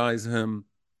psychologize him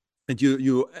and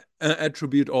you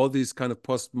attribute all these kind of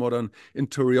postmodern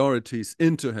interiorities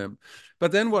into him.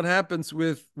 But then what happens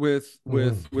with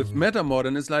Mm-hmm.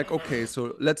 metamodern is like, okay,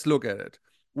 so let's look at it.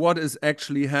 What is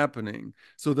actually happening?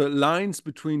 So the lines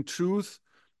between truth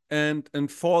and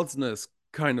falseness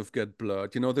kind of get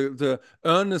blurred. You know, the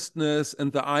earnestness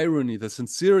and the irony, the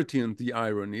sincerity and the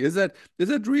irony. Is that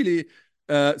really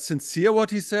sincere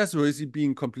what he says, or is he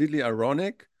being completely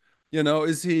ironic? You know,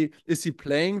 is he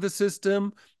playing the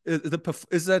system?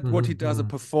 Is that what he does, a Mm-hmm.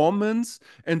 performance?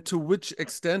 And to which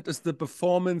extent is the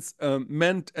performance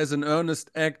meant as an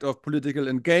earnest act of political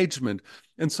engagement?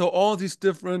 And so all these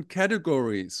different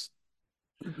categories.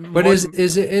 But What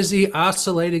is he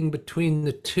oscillating between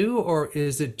the two, or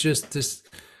is it just this?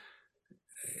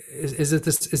 Is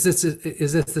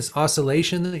this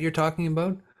oscillation that you're talking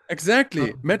about?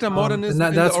 exactly And metamodernism that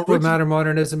in the that's what original? matter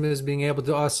modernism is, being able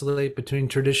to oscillate between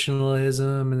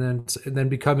traditionalism and then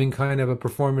becoming kind of a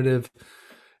performative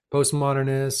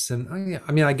postmodernist. And yeah,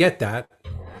 I mean, I get that.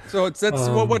 So that's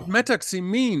what Um, metaxy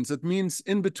means. It means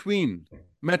in between, yeah,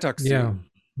 metaxy.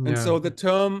 And yeah. so the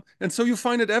term, and so you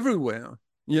find it everywhere.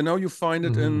 You know, you find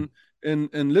it Hmm.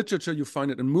 in literature, you find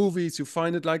it in movies, you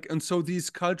find it like, and so these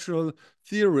cultural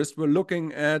theorists were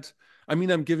looking at, I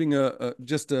mean, I'm giving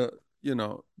just a,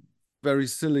 very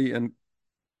silly and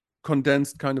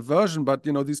condensed kind of version, but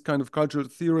these kind of cultural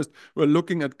theorists were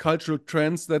looking at cultural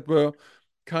trends that were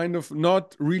kind of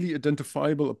not really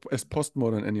identifiable as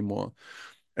postmodern anymore.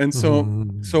 And so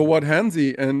Hmm. what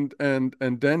Hansi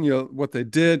and Daniel, what they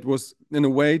did was in a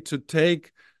way to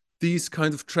take these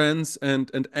kind of trends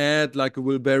and add like a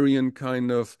Wilberian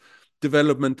kind of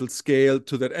developmental scale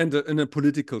to that, and in a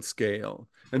political scale.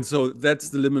 And so that's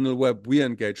the liminal web we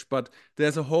engage. But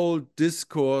there's a whole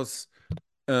discourse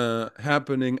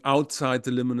happening outside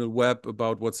the liminal web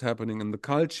about what's happening in the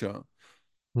culture.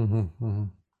 Hmm. Hmm.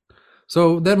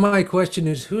 So then my question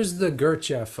is, who's the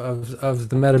Gurdjieff of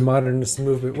the meta-modernist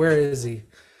movement? Where is he?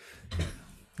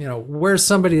 Where's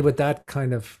somebody with that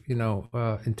kind of,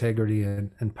 integrity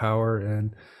and power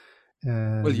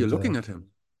Well, you're and looking at him.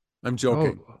 I'm oh,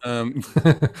 joking.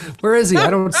 where is he? I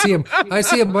don't see him. I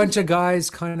see a bunch of guys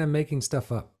kind of making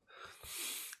stuff up,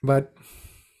 but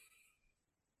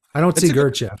I don't It's see a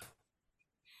good. Gurdjieff.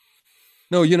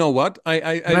 No, you know what? And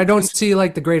I don't Interest, see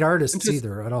like the great artists interest,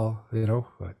 either at all.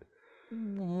 But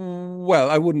well,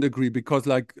 I wouldn't agree because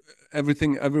like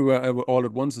everything, everywhere, all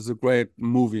at once is a great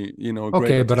movie. A great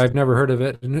okay, but artistic. I've never heard of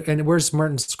it. And where's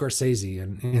Martin Scorsese?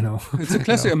 And It's a you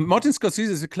classic. know, Martin Scorsese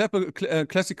is a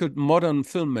classical modern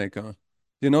filmmaker.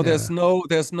 There's yeah.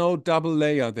 no double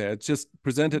layer there. It's just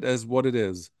presented as what it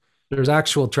is. There's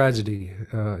actual tragedy,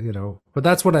 but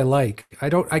that's what I like.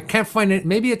 I can't find it.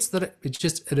 Maybe it's that it's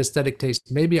just an aesthetic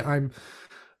taste. Maybe I'm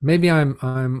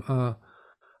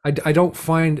I don't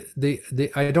find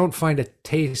I don't find a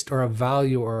taste or a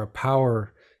value or a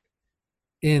power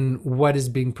in what is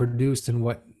being produced and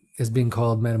what is being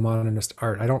called metamodernist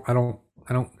art. I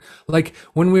don't like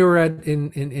when we were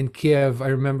in Kiev. I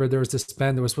remember there was this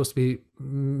band that was supposed to be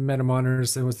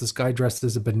metamodernist. There was this guy dressed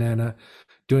as a banana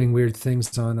doing weird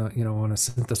things on a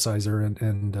synthesizer,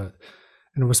 and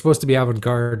it was supposed to be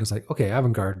avant-garde. It's like, okay,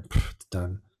 avant-garde, it's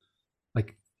done.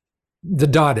 Like the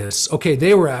Dadists, okay,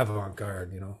 they were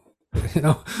avant-garde, you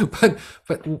know, but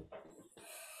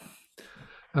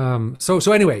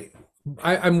so anyway,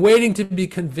 I'm waiting to be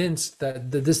convinced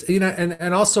that this,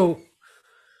 and also,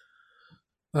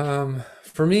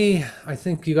 for me, I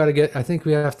think you got to get. I think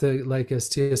we have to, like as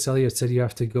T.S. Eliot said, you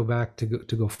have to go back to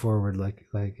go forward. Like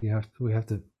we have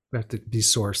to be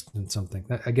sourced in something.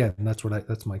 Again, that's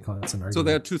my constant So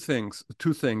there are argument.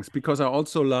 two things, because I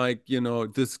also like,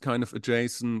 this kind of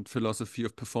adjacent philosophy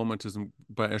of performatism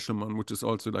by Eshelman, which is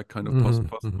also like kind of Hmm. Hmm.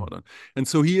 postmodern. And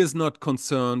so he is not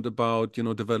concerned about,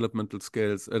 developmental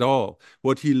scales at all.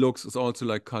 What he looks is also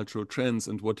like cultural trends.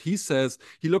 And what he says,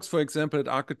 he looks, for example, at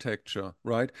architecture,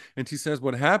 right? And he says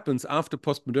what happens after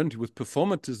postmodernity with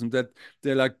performatism, that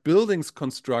they're like buildings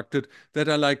constructed that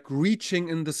are like reaching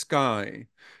in the sky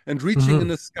and reaching in Hmm.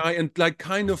 the sky and like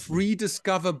kind of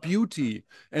rediscover beauty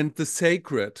and the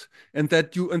sacred, and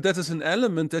that is an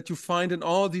element that you find in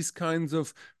all these kinds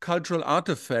of cultural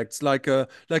artifacts, like a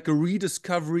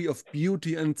rediscovery of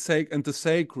beauty and the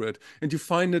sacred, and you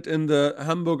find it in the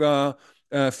Hamburger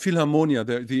Philharmonia,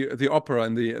 the opera,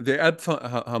 and the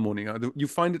Elbphilharmonia. You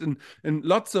find it in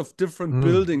lots of different Hmm.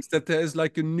 buildings, that there is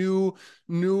like a new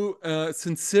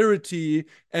sincerity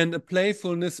and a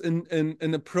playfulness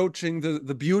in approaching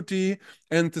the beauty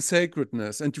and the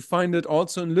sacredness. And you find it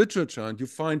also in literature, and you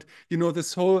find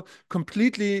this whole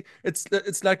completely,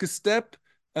 it's like a step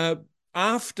uh,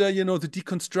 after, the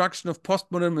deconstruction of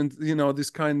postmodern and, this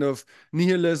kind of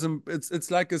nihilism,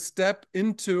 it's like a step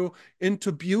into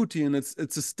beauty, and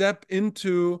it's a step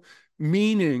into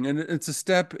meaning, and it's a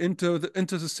step into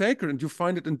the sacred, and you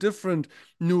find it in different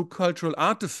new cultural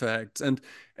artifacts. And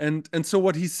so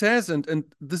what he says, and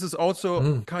this is also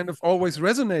Mm. kind of always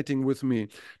resonating with me,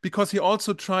 because he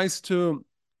also tries to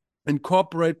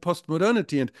incorporate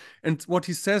postmodernity, and what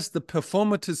he says the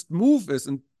performatist move is,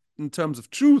 in terms of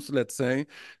truth, let's say,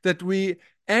 that we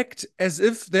act as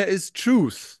if there is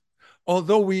truth,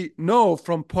 although we know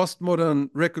from postmodern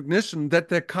recognition that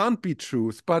there can't be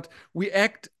truth, but we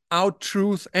act out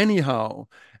truth anyhow,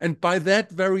 and by that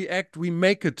very act we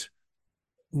make it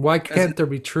Why as can't there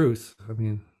be truth? I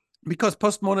mean, because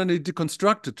postmodernity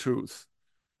deconstructed truth.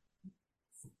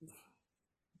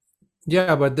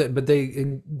 yeah, but they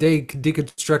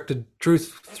deconstructed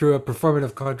truth through a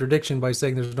performative contradiction by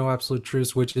saying there's no absolute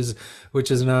truth, which is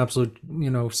an absolute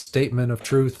statement of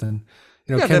truth, and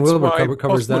Yeah, Ken that's Wilber why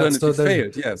covers that. postmodernity So there's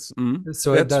failed. Yes. That's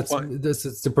that's why. this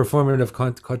it's the performative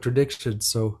contradiction.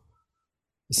 So Well,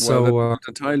 that's so not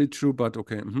entirely true, but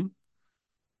okay.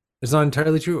 it's not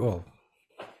entirely true. Oh,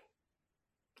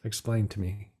 explain to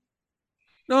me.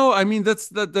 No, I mean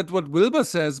that what Wilber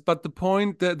says, but the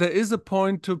point there is a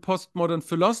point to postmodern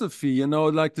philosophy,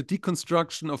 like the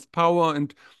deconstruction of power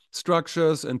and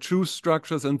structures and truth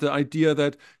structures, and the idea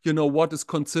that, what is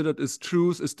considered as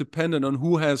truth is dependent on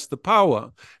who has the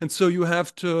power. And so you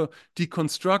have to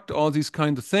deconstruct all these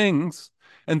kind of things.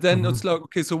 And then Hmm. it's like,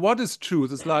 okay, so what is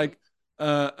truth? It's like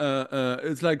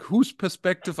whose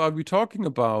perspective are we talking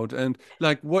about? And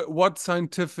like what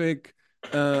scientific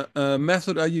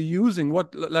method are you using?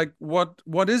 What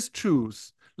is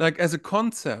truth? Like as a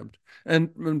concept. And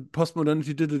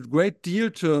postmodernity did a great deal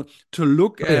to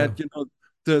look Oh yeah, at,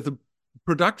 the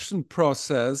production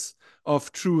process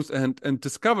of truth, and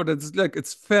discover that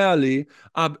it's fairly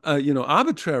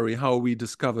arbitrary how we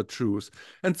discover truth.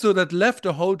 And so that left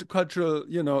a whole cultural,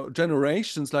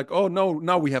 generations like, oh no,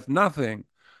 now we have nothing.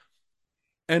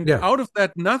 And yeah, out of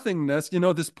that nothingness,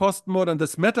 this postmodern,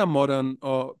 this metamodern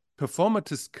or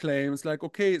performatist claims, like,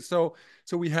 okay, so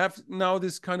we have now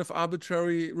this kind of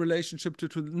arbitrary relationship to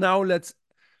now let's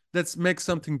make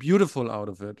something beautiful out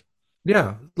of it.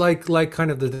 yeah. Like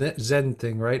kind of the Zen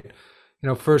thing, right?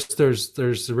 First there's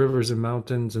the rivers and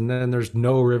mountains, and then there's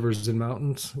no rivers and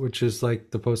mountains, which is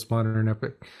like the postmodern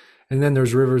epic. And then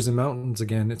there's rivers and mountains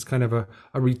again. It's kind of a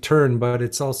return, but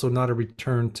it's also not a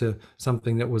return to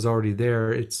something that was already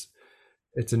there. It's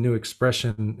a new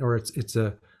expression, or it's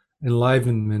a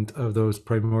enlivenment of those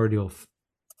primordial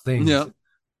Yeah, things.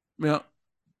 yeah,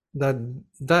 That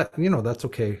that's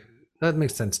okay. That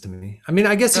makes sense to me. I mean,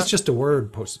 I guess yeah. it's just a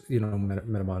word,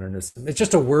 metamodernism. It's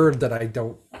just a word that I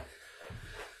don't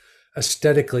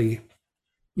aesthetically,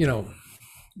 you know,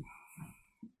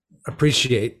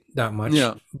 appreciate that much.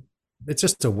 Yeah. It's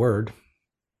just a word.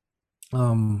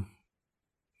 Um,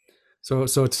 so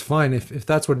it's fine if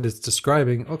that's what it's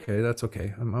describing. Okay, that's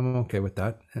okay. I'm okay with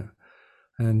that. Yeah.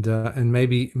 And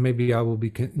maybe I will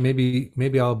be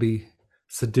maybe I'll be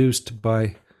seduced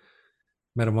by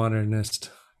metamodernist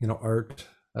art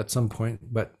at some point,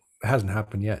 but it hasn't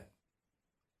happened yet.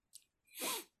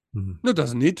 Mhm. No, it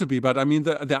doesn't need to be, but I mean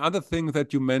the other thing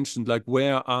that you mentioned, like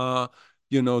where are,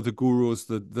 the gurus,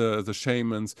 the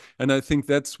shamans, and I think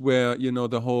that's where,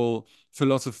 the whole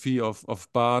philosophy of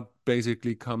Barth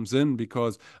basically comes in,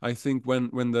 because I think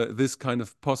when this kind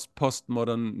of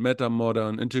postmodern,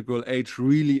 metamodern, integral age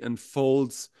really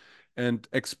unfolds and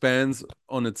expands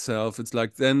on itself, it's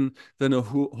like then a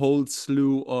whole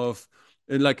slew of,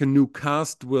 like a new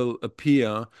caste will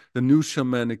appear, the new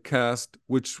shamanic caste,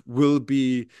 which will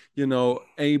be,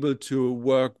 able to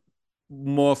work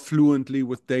more fluently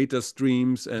with data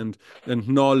streams and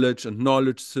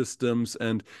knowledge systems,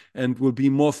 and will be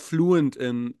more fluent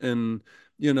in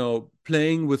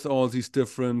playing with all these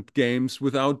different games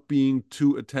without being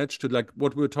too attached to, like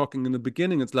what we were talking in the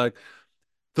beginning. It's like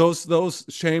those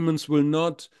shamans will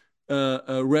not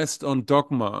rest on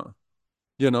dogma,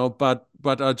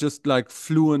 but are just like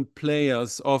fluent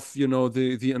players of,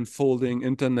 the unfolding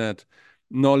internet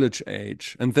knowledge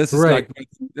age. And this is like, Right.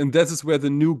 and this is where the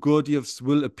new Gurdjieffs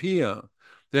will appear.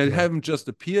 They Yeah. haven't just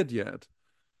appeared yet.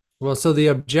 Well, so the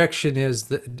objection is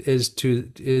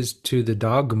to the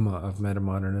dogma of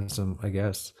metamodernism, I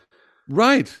guess.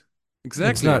 Right. It's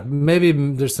Exactly. not. Maybe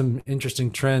there's some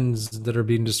interesting trends that are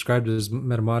being described as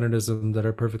metamodernism that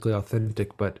are perfectly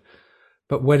authentic, but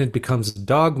when it becomes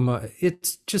dogma,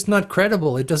 it's just not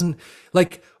credible. It doesn't,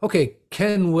 like, okay,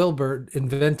 Ken Wilber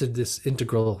invented this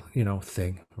integral,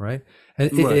 thing, right?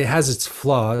 And it Right. has its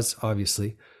flaws,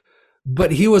 obviously,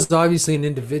 but he was obviously an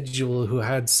individual who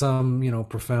had some,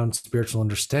 profound spiritual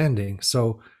understanding.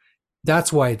 So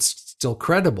that's why it's still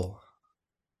credible.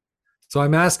 So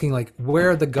I'm asking, like,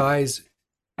 where are the guys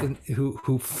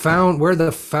who found, where are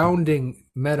the founding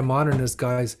meta-modernist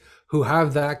guys who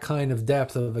have that kind of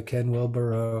depth of a Ken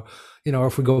Wilber, or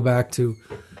if we go back to,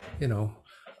 you know,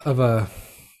 of a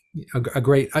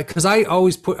great, because I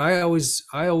always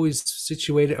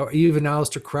situated, or even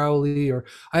Aleister Crowley, or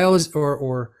I always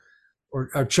or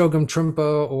Chogyam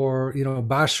Trungpa, or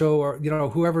Basho, or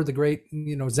whoever the great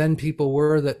Zen people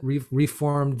were that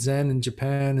reformed Zen in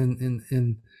Japan,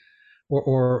 and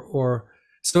or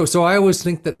so I always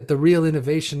think that the real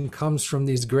innovation comes from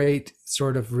these great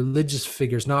sort of religious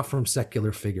figures, not from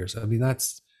secular figures. I mean,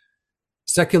 that's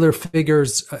secular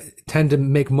figures tend to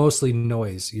make mostly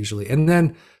noise usually, and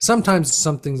then sometimes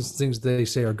some things they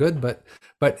say are good, but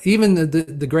even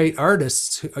the great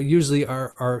artists usually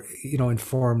are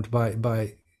informed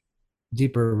by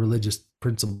deeper religious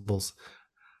principles.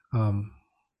 um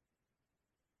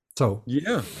so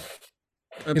Yeah,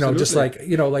 just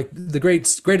absolutely. like like the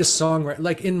greatest song, right?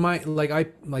 Like in my, like, I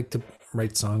like to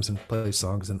write songs and play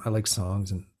songs, and I like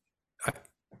songs, and I,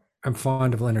 I'm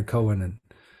fond of Leonard Cohen, and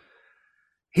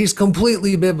he's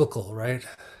completely biblical, right?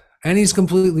 And he's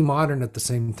completely modern at the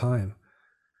same time.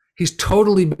 He's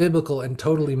totally biblical and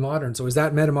totally modern. So is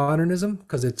that metamodernism?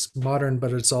 Because it's modern,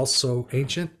 but it's also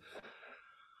ancient.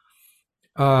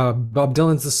 Bob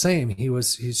Dylan's the same.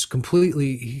 He's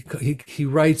completely, he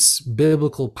writes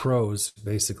biblical prose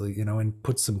basically, and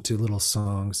puts them to little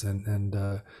songs, and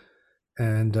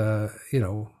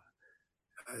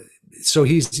so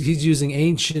he's using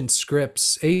ancient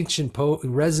scripts, ancient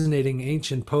resonating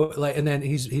ancient poet, like, and then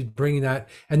he's bringing that,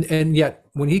 and yet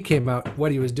when he came out,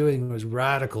 what he was doing was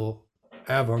radical,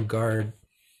 avant-garde.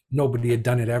 Nobody had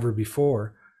done it ever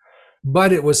before,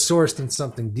 but it was sourced in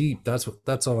something deep. That's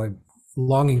all I'm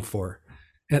longing for,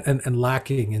 and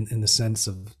lacking in the sense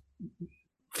of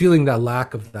feeling that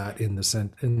lack of that in the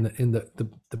sense in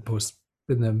the post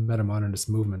in the metamodernist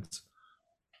movements.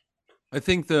 I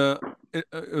think the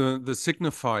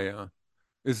signifier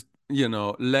is,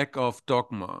 lack of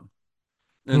dogma.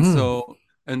 And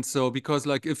Mm-hmm. so because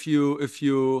like if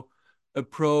you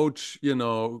approach,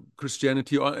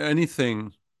 Christianity or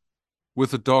anything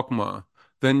with a dogma,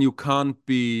 then you can't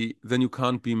be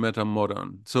meta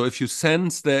modern. So if you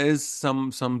sense there is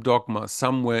some dogma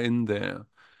somewhere in there,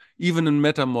 even in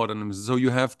meta modernism, so you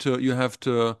have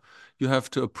to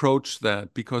approach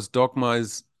that, because dogma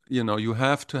is, you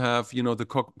have to have, the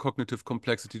cognitive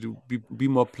complexity to be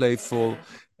more playful,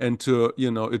 and to,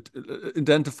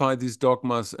 identify these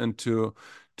dogmas, and to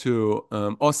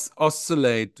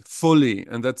oscillate fully.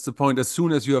 And that's the point. As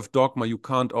soon as you have dogma, you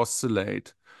can't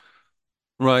oscillate.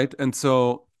 Right. And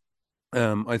so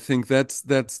I think that's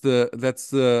the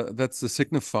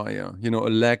signifier, a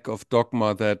lack of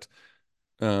dogma that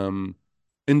um,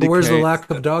 But where's the indicates lack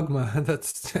of that, dogma?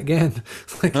 That's again,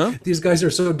 like, huh? these guys are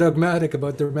so dogmatic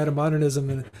about their metamodernism,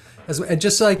 and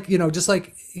just like in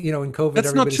COVID,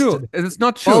 That's not everybody true. said, It's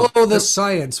not follow true. the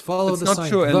science, It's not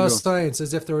true, the Andrew. science,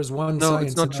 as if there was one No,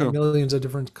 it's science not and not true. millions of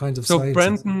different kinds of So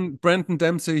sciences. Brandon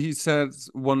Dempsey, he says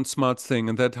one smart thing,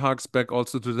 and that harks back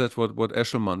also to that what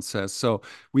Eshelman says. So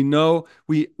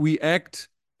we act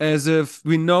as if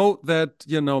we know that,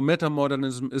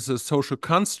 metamodernism is a social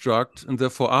construct and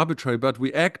therefore arbitrary, but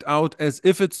we act out as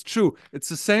if it's true. It's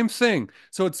the same thing.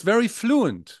 So it's very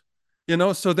fluent,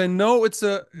 so they know it's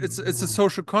a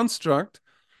social construct,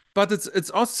 but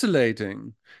it's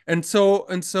oscillating. And so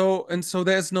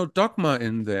there's no dogma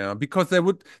in there, because they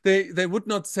would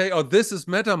not say, oh, this is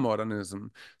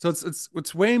metamodernism. So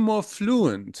it's way more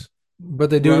fluent, But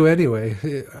they right? do anyway.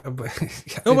 It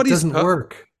Nobody's doesn't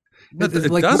work. It's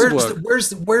it like, does work.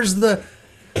 where's the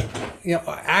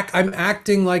I'm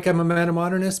acting like I'm a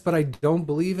metamodernist, but I don't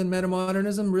believe in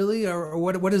metamodernism, really, or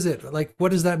what is it like?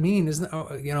 What does that mean? Isn't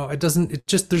it doesn't, it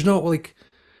just, there's no, like,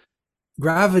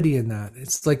 gravity in that.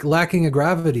 It's like lacking a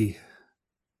gravity.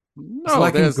 It's No,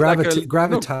 lacking there's like no, quite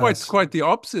gravitas. quite the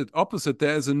opposite.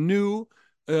 There is a new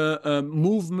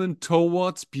movement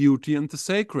towards beauty and the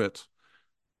sacred.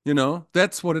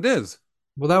 That's what it is.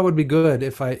 Well, that would be good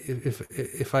if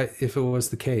it was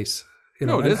the case,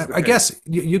 No, it and is I, the I case. guess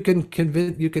you can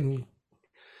convince,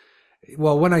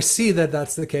 well, when I see that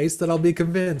that's the case, then I'll be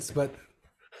convinced. But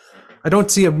I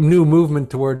don't see a new movement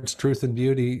towards truth and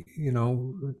beauty,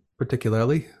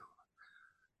 particularly.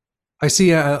 I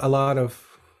see a lot of,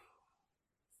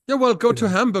 Yeah, well, go you to know.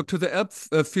 Hamburg to the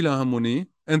Elbphilharmonie,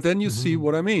 and then you see Mhm,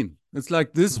 what I mean. It's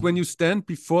like this when mhm. you stand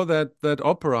before that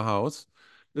opera house.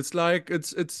 It's like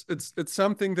it's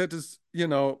something that is,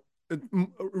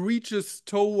 reaches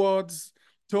towards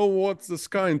the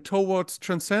sky and towards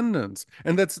transcendence,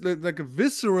 and that's like a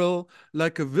visceral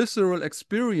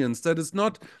experience that is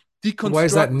not Why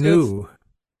is that deconstructive, new?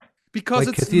 because Like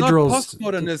it's not cathedrals.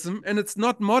 postmodernism and it's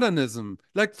not modernism,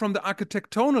 like from the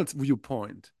architectonal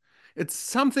viewpoint. It's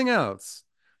something else.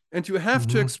 And you have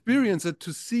to Mhm. experience it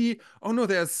to see, oh no,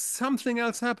 there's something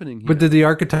else happening But did here. the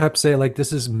architect say like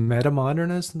this is meta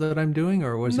modernist that I'm doing,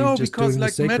 or was he No, just because doing the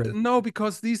like sacred? no,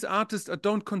 because these artists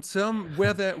don't concern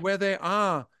where they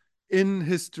are in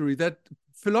history. That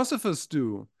philosophers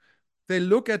do. They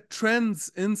look at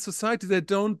trends in society. They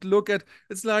don't look at,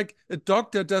 it's like a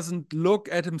doctor doesn't look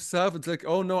at himself. It's like,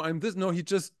 oh no, I'm this. No, he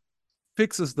just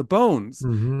fixes the bones.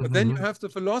 Hmm, But then you hmm. have the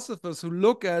philosophers who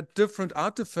look at different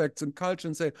artifacts and culture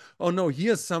and say, oh no,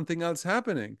 here's something else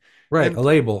happening. Right, a And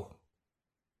label.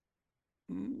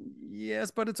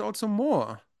 yes, but it's also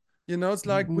more. It's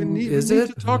like we Is need it?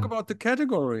 to talk about the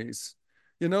categories.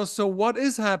 So what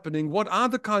is happening? What are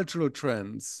the cultural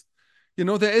trends?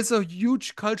 There is a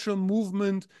huge cultural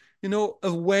movement,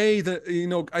 a way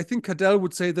that, I think Cadell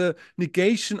would say the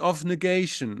negation of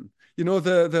negation.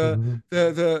 Mhm.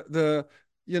 The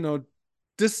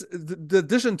the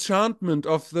disenchantment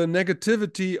of the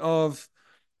negativity of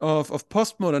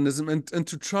postmodernism, and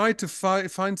to try to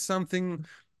find something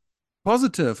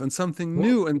positive and something Well,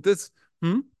 new. And this,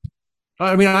 hmm?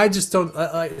 I mean, I just don't.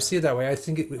 I see it that way. I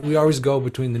think we always go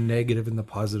between the negative and the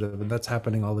positive, and that's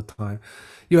happening all the time.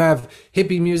 You have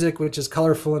hippie music, which is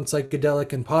colorful and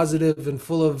psychedelic and positive and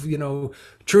full of,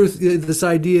 truth. This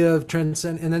idea of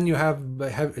transcend, and then you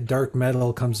have dark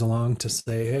metal comes along to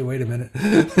say, "Hey, wait a minute,"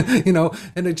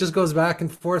 and it just goes back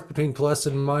and forth between plus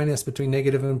and minus, between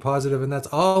negative and positive, and that's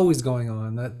always going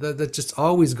on. That's just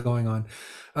always going on.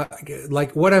 Uh,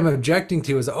 like what I'm objecting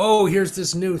to is, oh, here's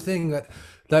this new thing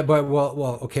but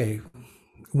well, okay.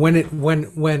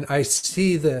 When I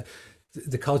see the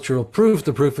cultural proof,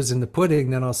 the proof is in the pudding,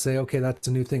 then I'll say, okay, that's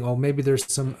a new thing. Oh, maybe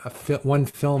there's one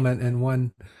filament and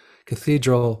one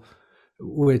cathedral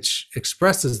which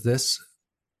expresses this,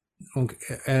 okay,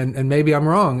 and maybe I'm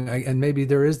wrong, and maybe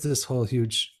there is this whole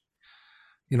huge,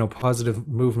 positive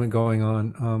movement going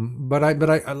on. I'm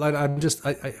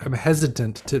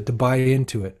hesitant to buy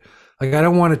into it. Like I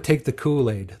don't want to take the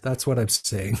Kool-Aid. That's what I'm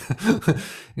saying.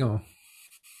 you know.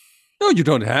 No, you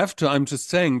don't have to. I'm just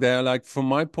saying there, like from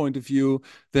my point of view,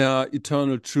 there are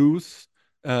eternal truths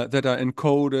that are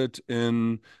encoded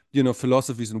in,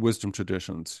 philosophies and wisdom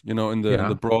traditions, in the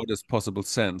Yeah. broadest possible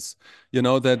sense,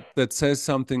 that says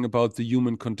something about the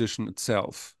human condition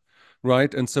itself.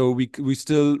 Right. And so we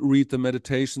still read the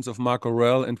meditations of Mark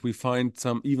Aurel, and we find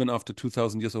some, even after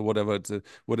 2000 years or whatever it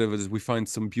is, we find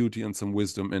some beauty and some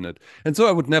wisdom in it. And so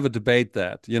I would never debate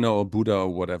that, or Buddha or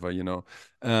whatever.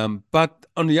 But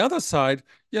on the other side,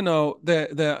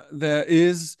 there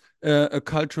is a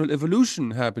cultural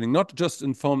evolution happening, not just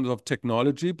in forms of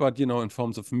technology, but in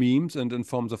forms of memes and in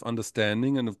forms of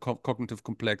understanding and of cognitive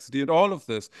complexity and all of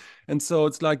this. And so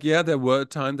it's like, yeah, there were a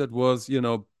time that was,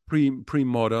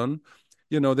 pre-modern.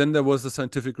 Then there was the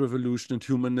scientific revolution and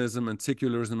humanism and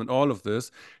secularism and all of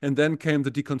this, and then came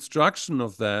the deconstruction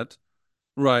of that.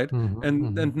 Right. Hmm,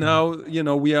 And hmm. now,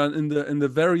 we are in the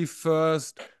very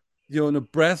first, in the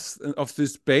breath of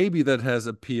this baby that has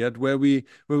appeared, where we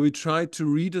try to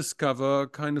rediscover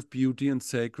kind of beauty and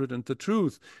sacred and the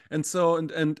truth. And so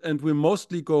and we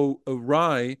mostly go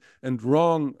awry and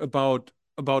wrong about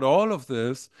all of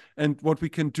this. And what we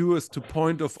can do is to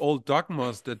point of old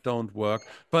dogmas that don't work.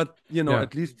 But, Yeah.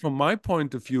 at least from my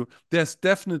point of view, there's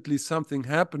definitely something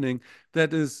happening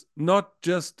that is not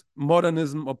just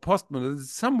modernism or postmodernism.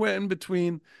 It's somewhere in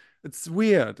between. It's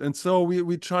weird. And so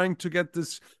we're trying to get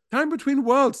this time between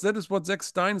worlds. That is what Zach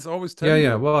Stein is always Yeah, telling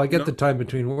yeah. you, Well, I you get know? the time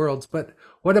between worlds, but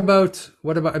what about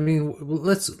I mean,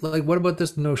 let's like what about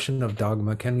this notion of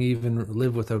dogma? Can we even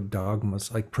live without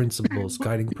dogmas, like principles,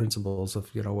 guiding principles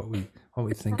of, what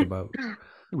we think about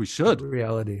We should.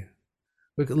 reality?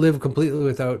 We could live completely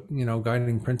without,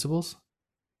 guiding principles.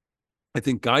 I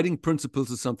think guiding principles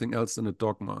is something else than a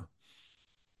dogma.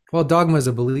 Well, dogma is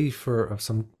a belief or of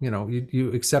some,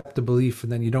 you accept the belief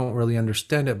and then you don't really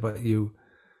understand it, but you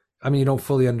don't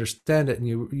fully understand it and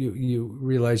you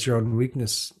realize your own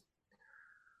weakness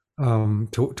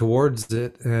towards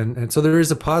it, and so there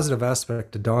is a positive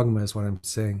aspect to dogma is what I'm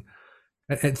saying,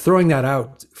 and throwing that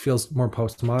out feels more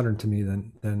postmodern to me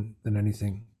than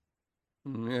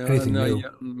Yeah, anything no, new. yeah,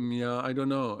 yeah, I don't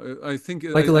know. I think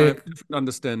like I have like a different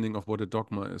understanding of what a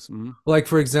dogma is. like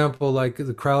for example, like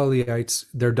the Crowleyites,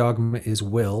 their dogma is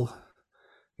will.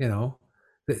 you know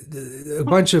a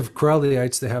bunch of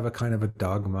Crowleyites, they have a kind of a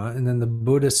dogma, and then the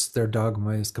Buddhists, their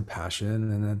dogma is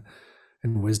compassion, and then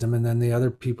and wisdom, and then the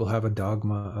other people have a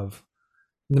dogma of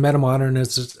the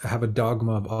metamodernists have a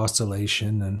dogma of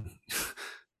oscillation, and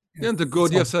Yeah, and the it's all,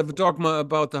 Gurdjieffs have a dogma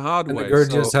about the hard and the way. So,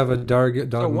 Gurdjieffs have a so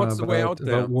dogma what's the way out about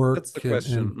there? That's work the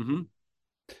question.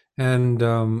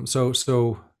 Hmm.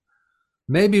 so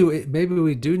maybe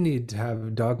we do need to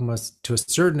have dogmas to a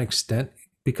certain extent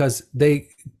because they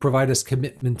provide us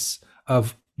commitments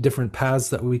of different paths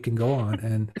that we can go on.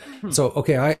 And so,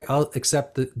 okay, I'll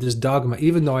accept this dogma,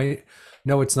 even though I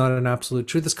know it's not an absolute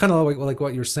truth. It's kind of like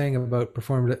what you're saying about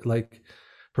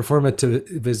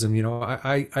performativism. You know,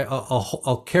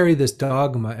 I'll carry this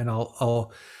dogma and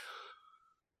I'll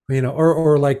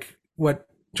or like what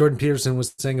Jordan Peterson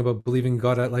was saying about believing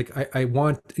God. I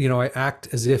want, I act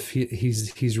as if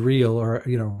he's real, or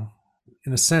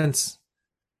in a sense,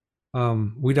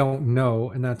 we don't know,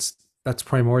 and that's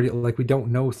primordial. Like, we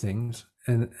don't know things,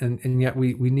 and yet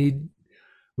we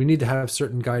need to have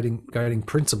certain guiding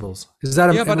principles. Is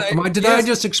that Yeah, but did I yes,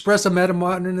 just express a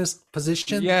metamodernist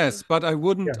position? yes, but Yeah.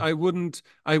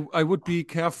 I would be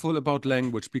careful about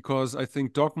language because I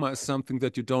think dogma is something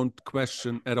that you don't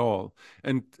question at all.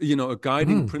 And, a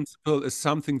guiding Mhm. principle is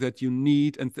something that you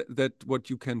need and that what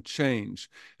you can change.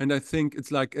 And I think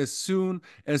it's like as soon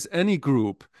as any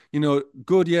group,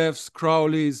 Gurdjieff's,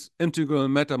 Crowley's, integral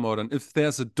and metamodern, if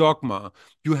there's a dogma,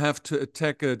 you have to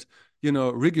attack it,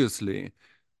 rigorously,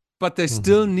 but they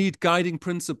still Mhm. need guiding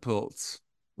principles,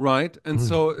 right? And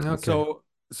Mhm. Okay.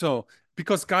 so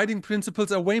because guiding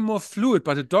principles are way more fluid,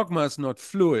 but a dogma is not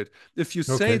fluid. If you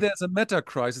say Okay. there's a meta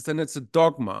crisis, then it's a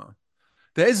dogma.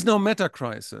 There is no meta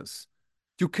crisis.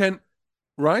 You can,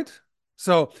 right?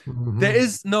 So there Mhm.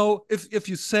 is no, if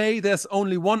you say there's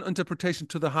only one interpretation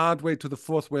to the hard way, to the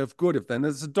fourth way of good, if then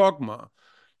it's a dogma.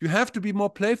 You have to be more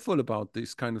playful about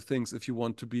these kind of things if you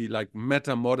want to be like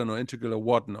meta modern or integral or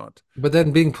whatnot. But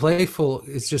then being playful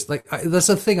is just like that's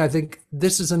the thing. I think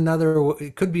this is another.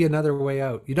 It could be another way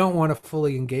out. You don't want to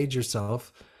fully engage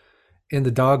yourself in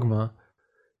the dogma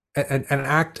and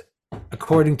act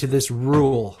according to this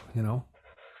rule.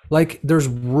 Like there's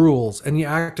rules, and you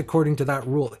act according to that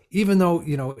rule, even though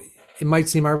it might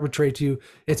seem arbitrary to you.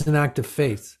 It's an act of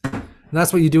faith, and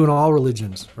that's what you do in all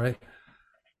religions, right?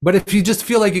 But if you just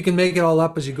feel like you can make it all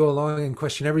up as you go along and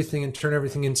question everything and turn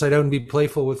everything inside out and be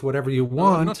playful with whatever you No,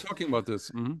 I'm not want, talking about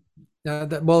this.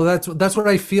 well, that's what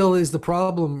I feel is the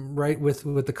problem, right? With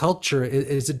the culture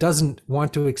is it doesn't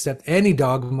want to accept any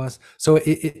dogmas, so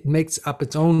it makes up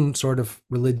its own sort of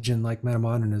religion, like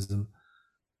metamodernism.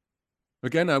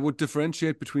 Again, I would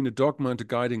differentiate between a dogma and a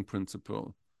guiding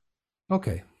principle.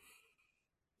 Okay.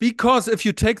 Because if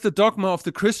you take the dogma of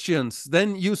the Christians,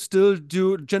 then you still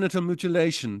do genital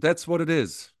mutilation. That's what it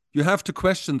is. You have to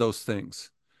question those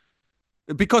things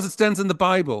because it stands in the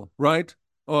Bible, right?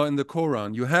 Or in the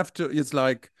Quran. You have to, it's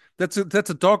like, that's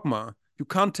a dogma. You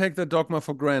can't take that dogma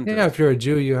for Yeah, granted. if you're a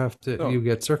Jew, you So,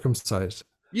 get circumcised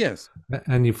yes.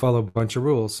 and you follow a bunch of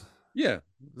rules. Yeah,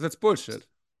 that's bullshit.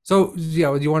 So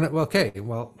yeah, you want to? Well, okay,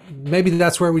 well maybe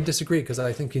that's where we disagree because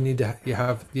I think you need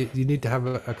to have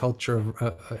a culture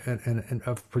of and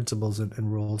of principles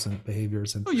and rules and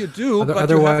behaviors and No, you do, but you have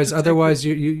to take the. otherwise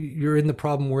you're in the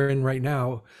problem we're in right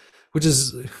now, which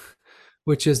is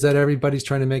which is that everybody's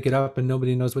trying to make it up and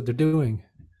nobody knows what they're doing.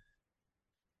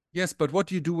 Yes, but what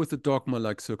do you do with a dogma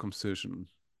like circumcision?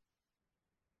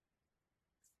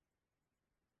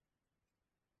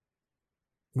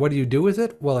 What do you do with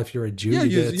it? Well, if you're a Jew, Yeah,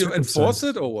 you get you enforce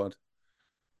circumcised. it or what?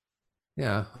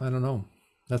 Yeah, I don't know.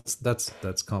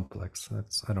 That's complex.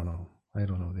 I don't know. I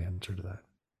don't know the answer to that.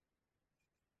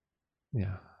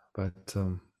 Yeah, but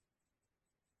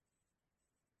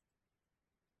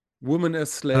Women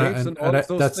as slaves and all of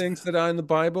those that's things that are in the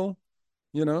Bible,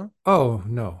 you know? oh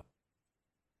no,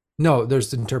 no.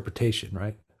 There's interpretation,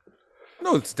 right?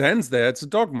 No, it stands there. It's a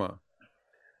dogma.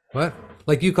 What,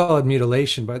 like you call it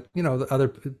mutilation, but the other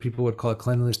people would call it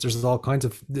cleanliness. There's all kinds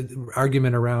of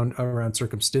argument around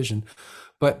circumcision,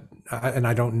 but and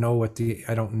I don't know the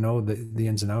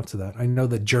ins and outs of that. I know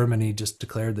that Germany just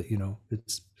declared that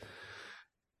it's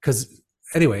because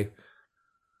anyway.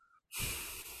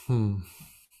 Hmm.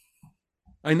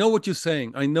 I know what you're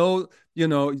saying. I know,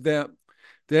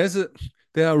 there's a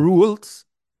there are rules,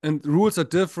 and rules are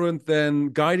different than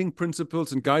guiding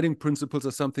principles, and guiding principles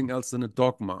are something else than a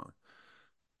dogma.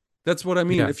 That's what I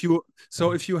mean. Yeah. If you Yeah.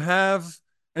 so if you have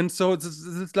and so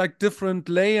it's like different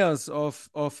layers of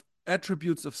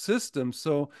attributes of systems.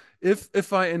 So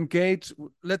if I engage,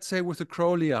 let's say, with a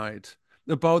Crowleyite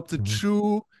about the Mhm.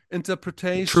 true True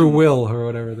interpretation of will or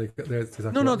whatever they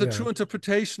talk no, about. the Yeah. true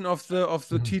interpretation of the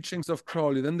Mhm. teachings of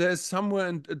Crowley, then there is somewhere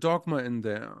a dogma in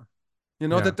there.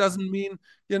 Yeah. That doesn't mean,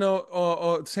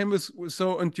 or same with,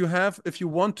 so, and you have, if you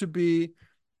want to be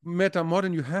meta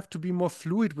modern, you have to be more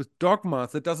fluid with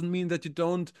dogmas. That doesn't mean that you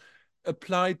don't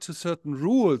apply to certain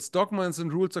rules. Dogmas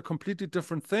and rules are completely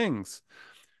different things,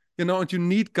 and you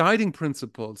need guiding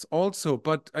principles also.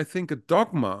 But I think a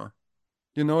dogma,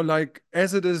 like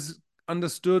as it is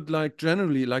understood, like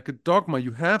generally, like a dogma,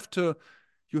 you have to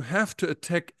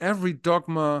attack every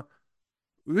dogma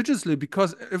religiously,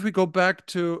 because if we go back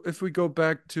to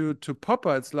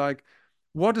Popper, it's like,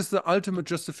 what is the ultimate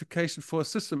justification for a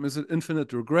system? Is it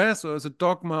infinite regress, or is it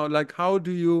dogma? Like, how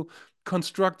do you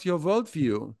construct your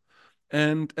worldview?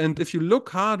 And if you look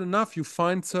hard enough, you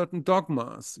find certain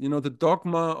dogmas. The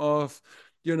dogma of,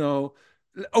 you know,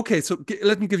 okay. So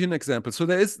let me give you an example. So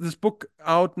there is this book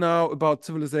out now about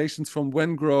civilizations from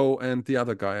Wengrow and the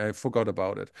other guy. I forgot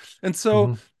about it. And so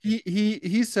Hmm.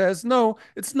 he says, no,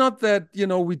 it's not that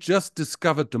we just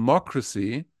discovered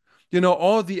democracy.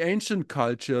 All the ancient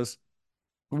cultures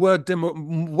were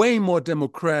way more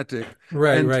democratic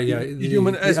Right, and right, yeah.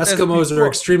 human The as Eskimos are before.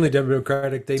 extremely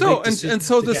democratic. They So make and decisions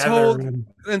so this together, whole and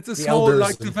and this the whole elders,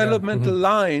 like and yeah, developmental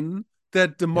line that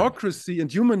yeah, democracy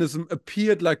and humanism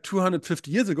appeared like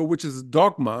 250 years ago, which is a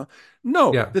dogma.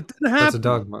 No, yeah. that didn't That's a happen.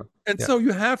 dogma. And Yeah. so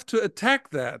you have to attack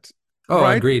that, Oh,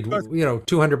 right? agreed. Because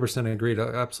 200% agreed.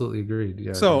 Absolutely agreed.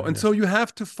 Yeah, so yeah, and yeah, so you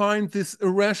have to find these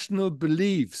irrational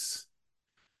beliefs,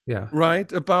 yeah.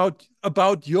 right? About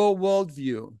your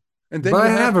worldview. And then But you I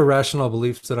have, have irrational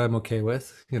beliefs that I'm okay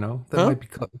with. That huh? might be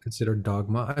considered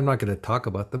dogma. I'm not going to talk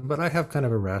about them, but I have kind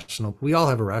of irrational. We all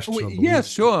have Oh, irrational yeah, beliefs.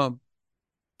 sure, You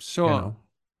sure.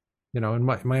 know. In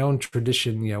my own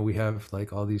tradition, we have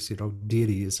like all these,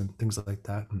 deities and things like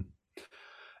that,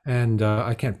 and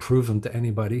I can't prove them to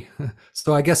anybody.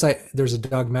 So I guess there's a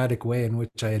dogmatic way in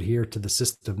which I adhere to the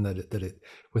system that it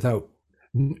without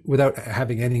without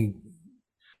having any,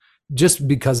 just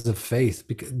because of faith,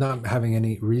 because not having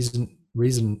any reason.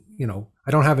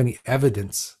 I don't have any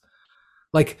evidence,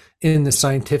 like in the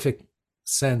scientific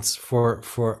sense, for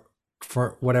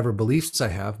whatever beliefs I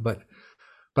have, but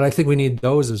I think we need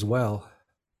those as well.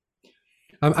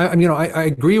 I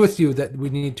agree with you that we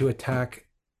need to attack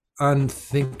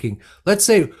unthinking. Let's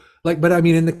say, like, but I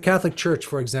mean, in the Catholic Church,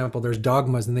 for example, there's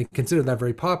dogmas, and they consider that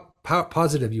very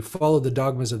positive. You follow the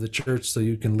dogmas of the church so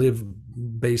you can live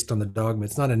based on the dogma.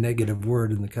 It's not a negative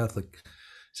word in the Catholic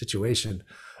situation,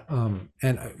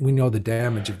 and we know the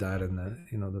damage of that, and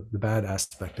the bad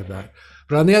aspect of that.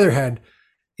 But on the other hand,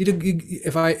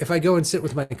 if I go and sit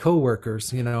with my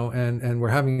coworkers, and we're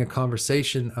having a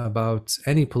conversation about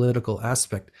any political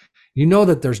aspect,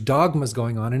 that there's dogmas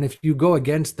going on, and if you go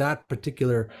against that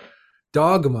particular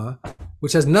dogma,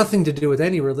 which has nothing to do with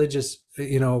any religious,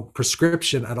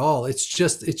 prescription at all, it's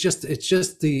just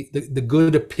the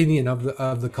good opinion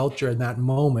of the culture in that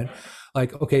moment.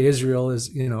 Like, okay, Israel is,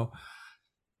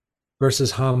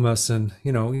 versus Hamas, and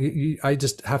I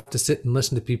just have to sit and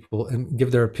listen to people and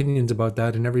give their opinions about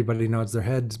that, and everybody nods their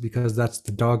heads because that's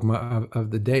the dogma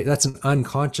of the day. That's an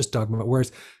unconscious dogma,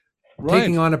 whereas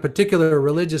taking Right. on a particular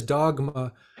religious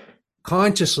dogma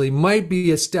consciously might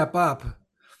be a step up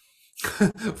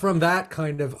from that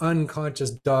kind of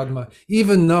unconscious dogma,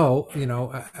 even though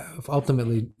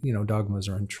ultimately dogmas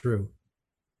are untrue.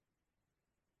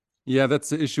 Yeah, that's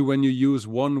the issue when you use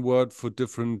one word for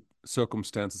different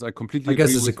circumstances. I completely I guess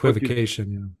agree it's with what you.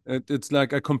 equivocation. It's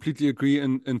like I completely agree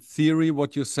in theory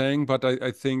what you're saying, but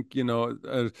I think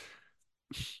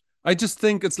I just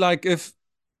think it's like if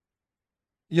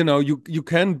you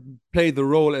can play the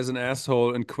role as an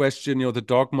asshole and question the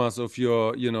dogmas of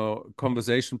your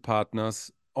conversation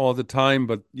partners all the time,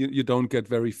 but you don't get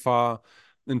very far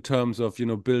in terms of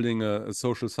building a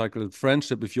social cycle of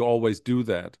friendship if you always do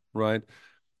that, right?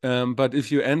 But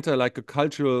if you enter like a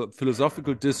cultural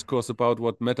philosophical discourse about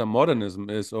what metamodernism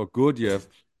is or Gurdjieff,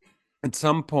 at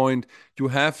some point you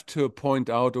have to point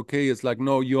out, okay, it's like,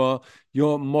 no, your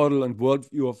model and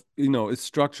worldview of is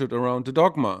structured around the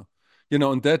dogma,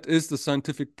 and that is the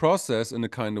scientific process in a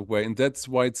kind of way, and that's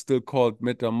why it's still called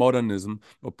metamodernism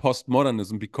or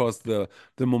postmodernism, because the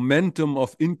momentum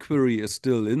of inquiry is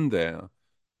still in there.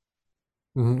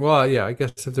 Well, yeah, I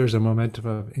guess if there's a momentum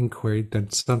of inquiry,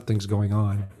 then something's going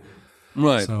on.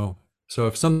 Right. So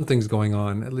if something's going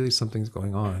on, at least something's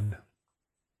going on.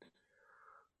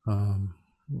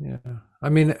 Yeah. I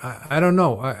mean, I don't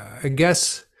know. I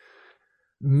guess,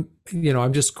 I'm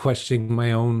just questioning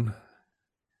my own.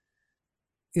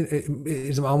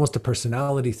 It's almost a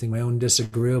personality thing, my own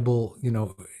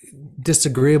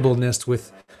disagreeableness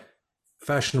with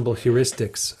fashionable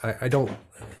heuristics. I don't.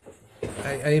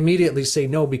 I immediately say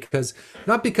no, because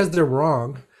not because they're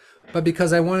wrong, but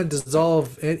because I want to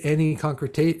dissolve any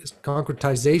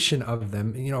concretization of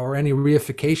them, or any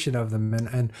reification of them,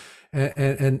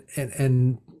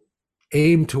 and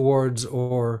aim towards,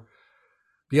 or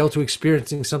be able to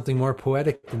experiencing something more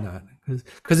poetic than that,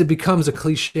 because it becomes a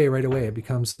cliche right away. It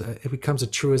becomes a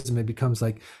truism. It becomes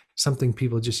like something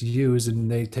people just use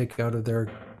and they take out of their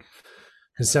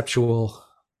conceptual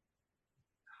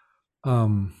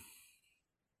um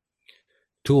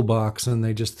toolbox and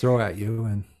they just throw at you.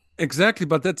 And Exactly,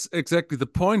 but that's exactly the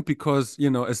point, because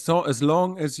as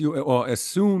long as you, or as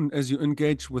soon as you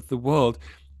engage with the world,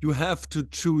 you have to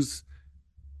choose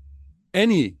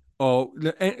any, or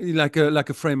like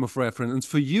a frame of reference. And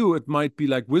for you it might be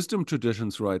like wisdom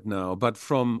traditions right now, but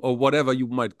from, or whatever you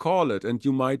might call it, and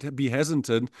you might be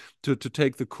hesitant to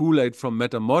take the Kool-Aid from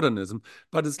metamodernism.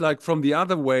 But it's like, from the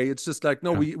other way, it's just like,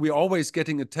 no, yeah, we're always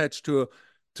getting attached to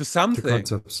to something.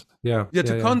 concepts. Yeah, Yeah, yeah,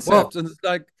 to yeah. Well, concepts. And it's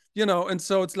like, and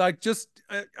so it's like, just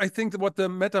I think that what the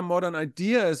meta modern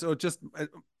idea is, or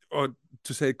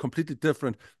to say it completely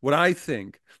different, what I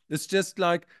think is just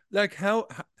like how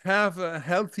have a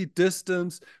healthy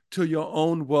distance to your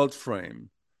own world frame,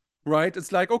 right?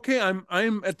 It's like, okay,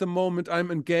 I'm at the moment,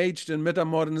 I'm engaged in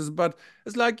metamodernism, but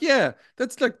it's like, yeah,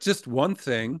 that's like just one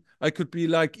thing. I could be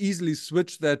like easily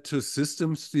switch that to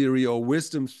systems theory or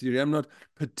wisdom theory. I'm not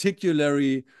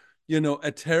particularly,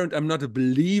 adherent. I'm not a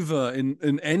believer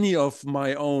in any of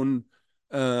my own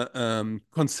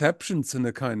conceptions in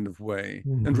a kind of way,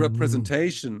 and mhm,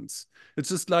 representations. It's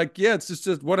just like, yeah, it's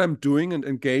just what I'm doing and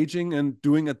engaging and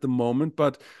doing at the moment.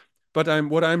 But what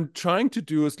I'm trying to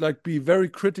do is like be very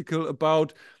critical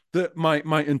about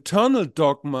my internal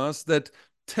dogmas that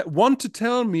want to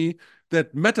tell me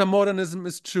that metamodernism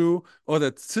is true, or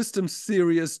that systems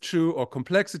theory is true, or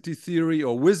complexity theory,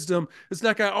 or wisdom. It's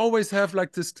like I always have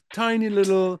like this tiny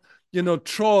little,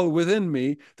 troll within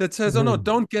me that says, oh no, mhm.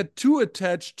 don't get too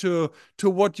attached to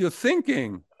what you're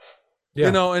thinking, Yeah,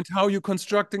 and how you're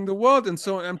constructing the world. And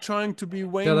so I'm trying to be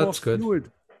way yeah, more that's good.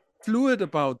 fluid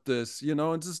about this,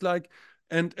 and just like,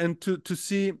 and to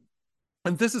see.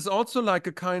 And this is also like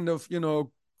a kind of,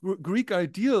 Greek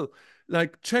ideal.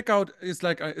 Like, check out, is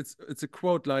like, it's a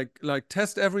quote, like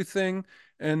test everything,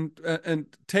 and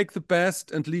take the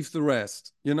best and leave the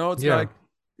rest. Yeah,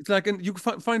 It's like, and you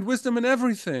find wisdom in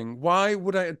everything. Why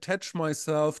would I attach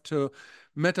myself to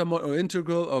metamod or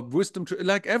integral or wisdom, to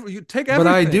like, you take but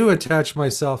I everything. do attach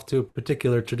myself to a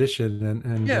particular tradition, and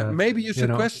Yeah, maybe you you should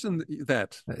know question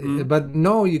that. Mm. but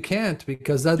no, you can't,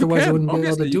 because You otherwise I can, wouldn't be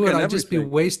able to obviously, you do it. can I'd just be everything.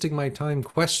 wasting my time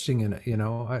questioning it.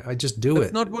 I just do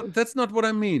it. That's not what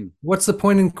I mean. What's the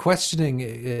point in questioning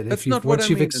it if That's you've not what I once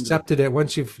you've mean, Andrew. accepted it,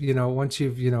 once you've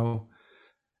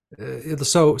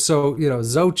so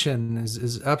Dzogchen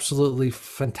is absolutely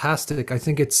fantastic. I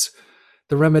think it's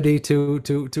the remedy to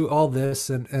all this,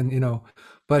 and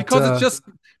but Because it's just,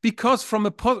 because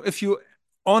if you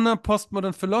honor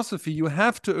postmodern philosophy, you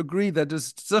have to agree that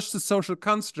it's just a social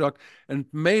construct and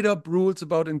made up rules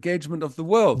about engagement of the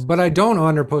world. but I don't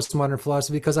honor postmodern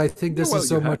philosophy because I think Yeah, this is well,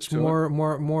 you so have much to.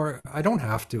 more. I don't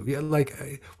have to. Yeah, like,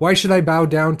 why should I bow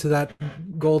down to that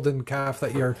golden calf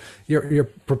that you're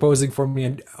proposing for me,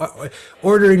 and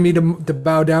ordering me to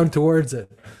bow down towards it?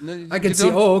 No, I you can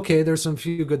see, don't oh, okay, there's some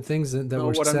few good things that know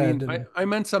were what I said, mean. I, and I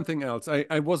meant something else.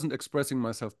 I wasn't expressing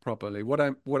myself properly. What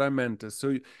I meant is,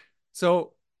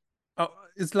 so uh,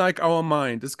 it's like our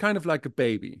mind. It's kind of like a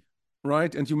baby,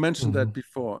 right? And you mentioned that mhm,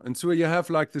 before. And so you have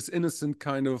like this innocent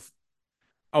kind of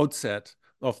outset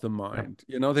of the yeah, mind,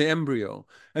 the embryo.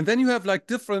 And then you have like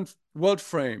different world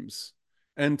frames.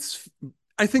 And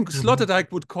I think mhm,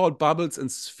 Sloterdijk would call bubbles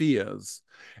and spheres.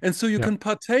 And so you yeah, can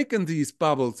partake in these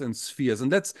bubbles and spheres,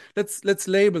 and let's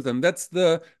label them. That's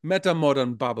the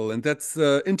meta-modern bubble, and that's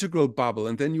the integral bubble.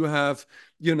 And then you have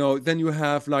like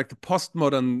the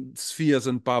postmodern spheres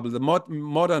and bubble, the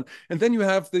modern, and then you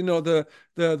have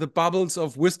the bubbles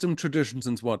of wisdom traditions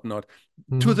and whatnot.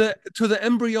 to mhm. the to the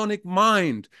embryonic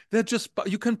mind, they're just,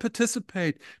 you can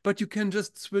participate, but you can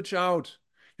just switch out.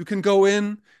 You can go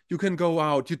in, you can go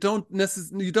out. You don't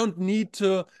need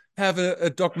to have a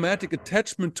dogmatic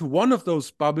attachment to one of those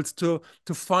bubbles to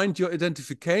find your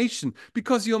identification,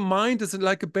 because your mind is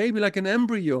like a baby, like an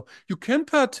embryo. You can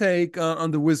partake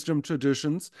on the wisdom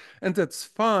traditions, and that's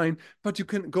fine, but you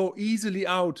can go easily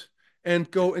out and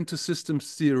go into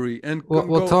systems theory and Well,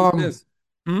 go into Tom, this.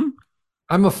 Hmm?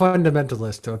 I'm a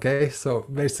fundamentalist, okay? So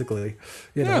basically,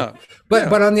 you know, Yeah, but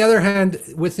yeah. on the other hand,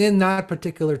 within that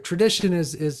particular tradition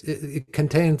it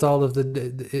contains all of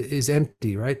is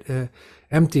empty, right?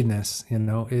 Emptiness,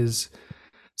 is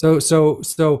so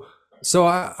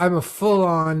I'm a full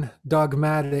on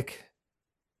dogmatic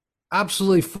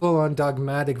absolutely full on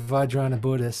dogmatic Vajrayana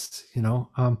Buddhists,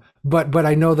 but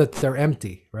I know that they're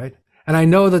empty, right? And I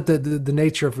know that the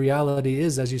nature of reality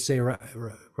is, as you say,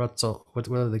 Rutsel, what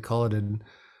do they call it?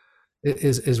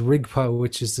 Is Rigpa,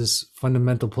 which is this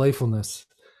fundamental playfulness,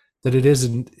 that it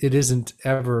isn't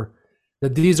ever,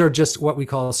 that these are just what we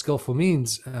call skillful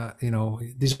means.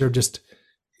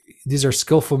 These are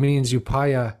skillful means,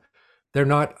 upaya. They're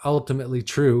not ultimately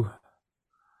true.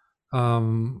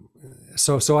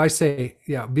 So I say,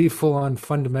 yeah, be full on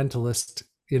fundamentalist,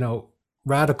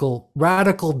 radically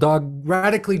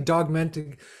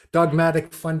dogmatic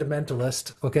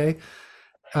fundamentalist, okay,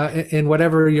 in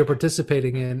whatever you're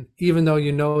participating in, even though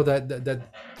you know that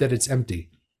it's empty.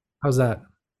 How's that?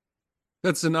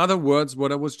 That's in other words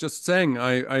what I was just saying.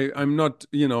 I'm not,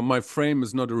 my frame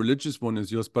is not a religious one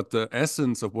as yours, but the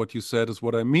essence of what you said is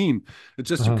what I mean. It's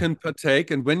just you Uh-huh. can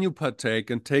partake, and when you partake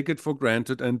and take it for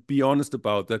granted and be honest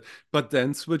about that, but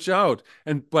then switch out.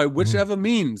 And by Mhm. whichever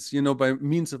means, by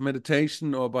means of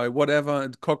meditation or by whatever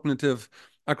cognitive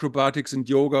acrobatics and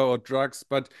yoga or drugs,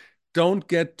 but don't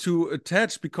get too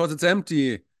attached because it's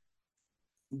empty.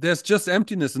 There's just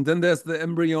emptiness, and then there's the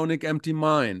embryonic empty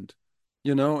mind,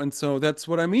 and so that's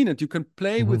what I mean. And you can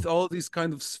play with Mhm. all these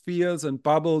kind of spheres and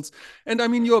bubbles. And I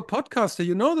mean, you're a podcaster,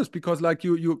 you know this, because like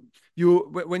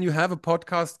when you have a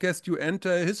podcast guest, you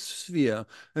enter his sphere,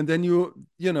 and then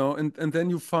and then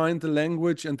you find the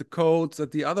language and the codes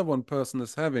that the other one person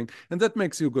is having, and that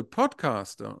makes you a good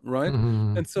podcaster, right?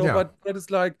 Mhm. And so Yeah. but it's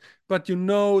like, but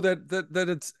that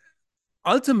it's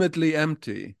ultimately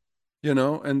empty,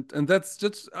 and that's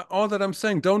just all that I'm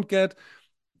saying. Don't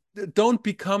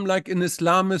become like an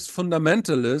Islamist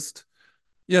fundamentalist,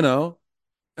 you know.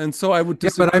 And so I would Yeah,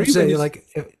 but I'm disagree when saying, like,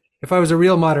 if I was a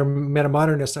real modern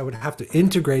meta-modernist, I would have to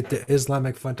integrate the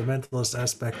Islamic fundamentalist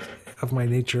aspect of my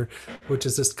nature, which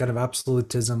is this kind of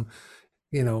absolutism,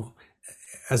 you know,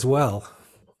 as well.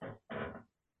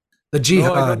 The no,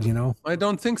 jihad, I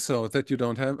don't think so that you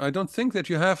don't have. I don't think that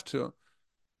you have to.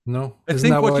 no, I isn't think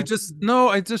that what you what? just no,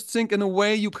 I just think in a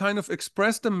way you kind of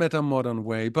expressed a meta modern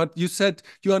way, but you said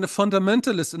you are a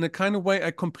fundamentalist in a kind of way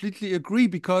I completely agree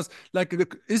because like the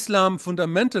Islam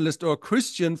fundamentalist or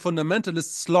Christian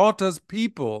fundamentalist slaughters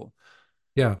people.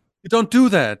 Yeah, You don't do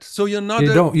that. So you're not you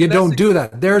a don't classic. do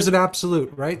that. There's an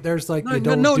absolute, right? There's like, No, you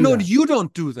no, don't no, do no, that. you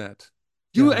don't do that.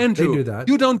 You, Yeah, they Andrew, do that.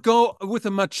 you don't go with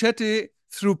a machete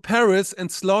through Paris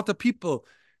and slaughter people.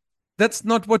 That's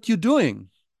not what you're doing.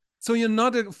 So you're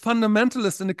not a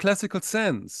fundamentalist in the classical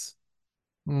sense.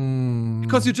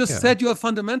 Because you just Yeah. said you're a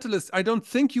fundamentalist. I don't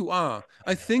think you are.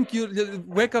 I think you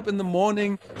wake up in the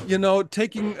morning,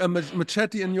 taking a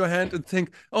machete in your hand and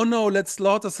think, oh no, let's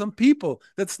slaughter some people.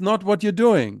 That's not what you're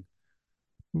doing.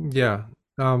 Yeah.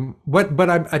 But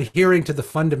I'm adhering to the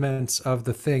fundaments of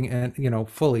the thing, and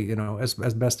fully,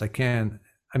 as best I can.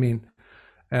 I mean,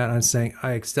 and I'm saying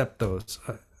I accept those.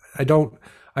 I don't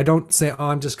I don't say, oh,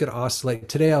 I'm just going to oscillate.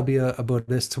 Today I'll be a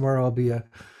Buddhist. Tomorrow I'll be a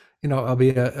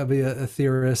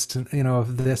theorist, and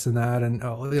of this and that, and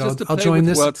It's just to I'll play join with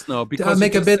this. words now I'll because you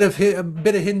make just said, a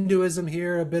bit of Hinduism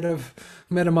here, a bit of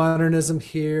metamodernism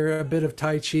here, a bit of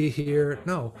Tai Chi here.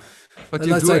 No, but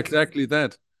you that's do like exactly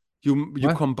that. You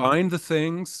what? combine the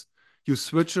things, you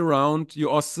switch around,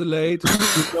 you oscillate.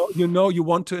 You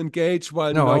want to engage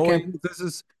while No, I can't. knowing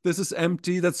this is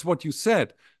empty. That's what you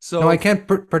said. No, I So can't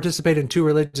participate in two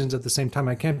religions at the same time.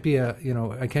 I can't be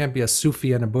a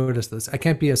Sufi and a Buddhist. I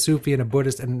can't be a Sufi and a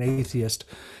Buddhist and an atheist,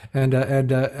 and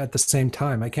at the same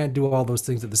time. I can't do all those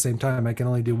things at the same time. I can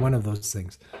only do one of those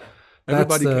things. That's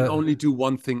everybody can the only do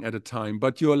one thing at a time.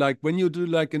 But you're like when you do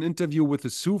like an interview with a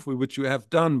Sufi, which you have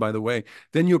done, by the way,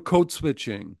 then you're code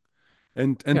switching.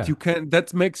 And Yeah, you can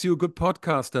that makes you a good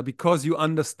podcaster because you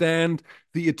understand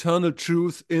the eternal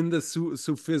truth in the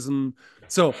Sufism.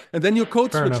 So and then you're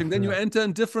code fair switching, enough. then you Yeah, enter a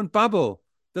different bubble.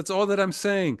 That's all that I'm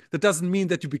saying. That doesn't mean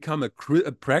that you become a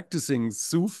practicing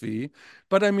Sufi,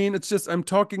 but I mean it's just I'm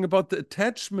talking about the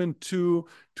attachment to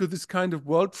this kind of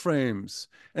world frames,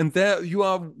 and there you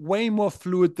are way more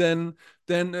fluid than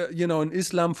an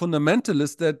Islam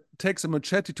fundamentalist that takes a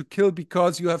machete to kill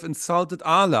because you have insulted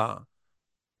Allah.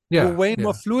 You're yeah, way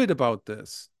more yeah, fluid about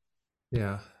this.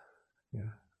 yeah, yeah.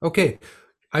 Okay,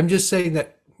 I'm just saying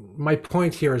that my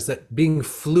point here is that being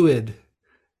fluid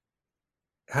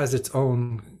has its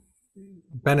own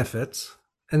benefits,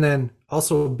 and then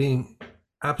also being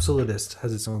absolutist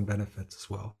has its own benefits as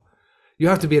well. You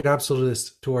have to be an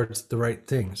absolutist towards the right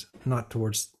things, not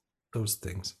towards those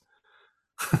things,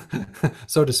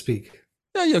 so to speak.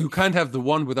 Yeah, yeah, you can't have the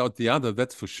one without the other,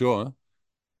 that's for sure.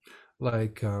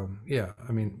 Like, yeah,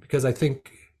 I mean, because I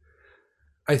think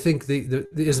the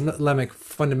Islamic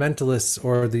fundamentalists,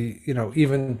 or the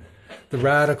even the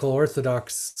radical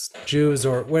Orthodox Jews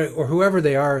or whoever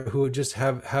they are who just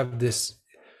have this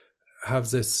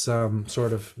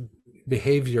sort of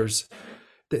behaviors.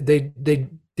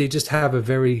 They just have a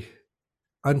very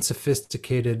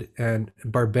unsophisticated and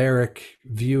barbaric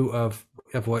view of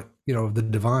what the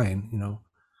divine.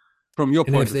 From your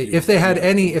And point if of they view. if they had Yeah.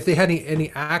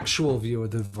 any actual view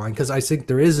of the divine, because I think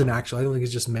there is an actual, I don't think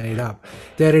it's just made up.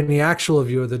 If they had any actual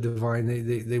view of the divine,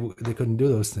 they couldn't do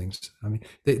those things. I mean,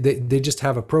 they just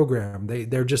have a program.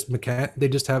 They're just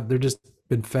they're just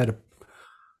been fed a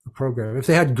program. If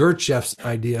they had Gurdjieff's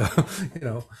idea, you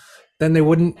know, then they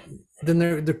wouldn't. Then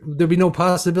there'd be no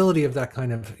possibility of that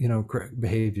kind of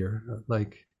behavior.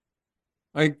 Like,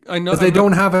 I know because I'm not they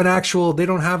don't have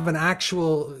an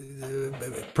actual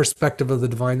perspective of the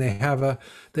divine. They have a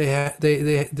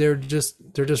they're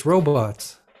just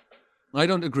robots. I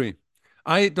don't agree.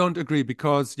 I don't agree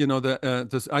because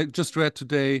I just read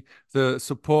today the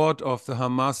support of the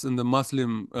Hamas in the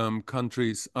Muslim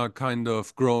countries are kind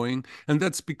of growing, and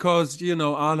that's because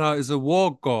Allah is a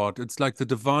war god. It's like the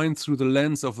divine through the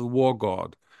lens of a war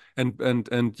god, and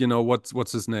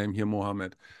what's his name here,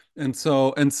 Mohammed, and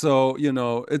so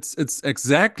it's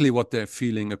exactly what they're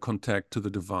feeling, a contact to the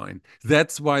divine.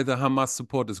 That's why the Hamas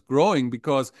support is growing,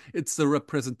 because it's the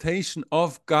representation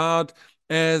of God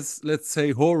as, let's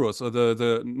say, Horus, or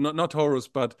the not Horus,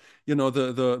 but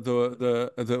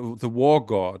the war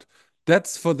god.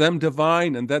 That's for them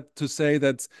divine, and that to say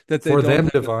that they For don't them, have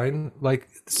it. divine. Like,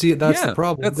 see, that's the Yeah,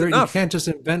 problem. that's There, you enough. can't just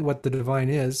invent what the divine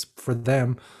is for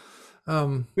them.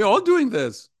 Um, We're all doing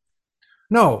this.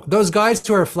 no, those guys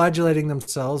who are flagellating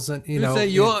themselves, and You say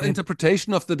your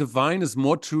interpretation of the divine is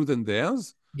more true than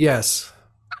theirs? yes,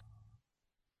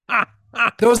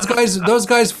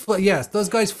 yes, those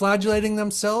guys flagellating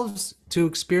themselves to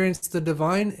experience the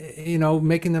divine,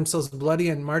 making themselves bloody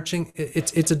and marching.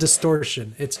 It's a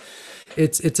distortion. It's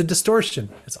a distortion.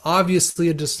 It's obviously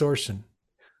a distortion.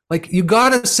 Like, you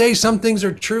gotta say some things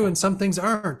are true and some things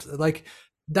aren't. Like,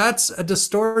 that's a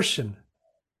distortion.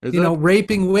 Is it?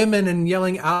 Raping women and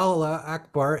yelling Allah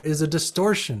Akbar is a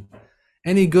distortion.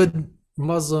 Any good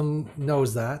Muslim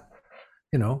knows that.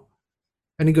 You know,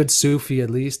 any good Sufi, at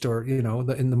least, or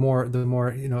the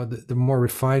more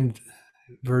refined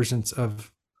versions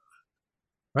of,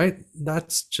 right.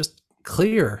 That's just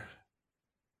clear.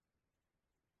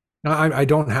 Now, I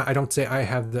don't say I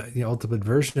have the ultimate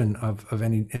version of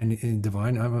any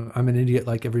divine. I'm an idiot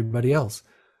like everybody else.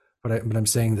 But I'm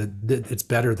saying that it's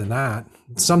better than that.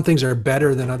 Some things are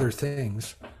better than other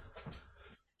things.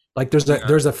 Like, Yeah.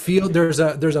 there's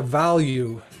a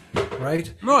value,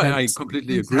 right? No, And I some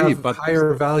completely things agree. have But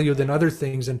higher value than other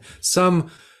things, and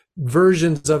some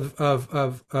versions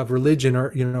of religion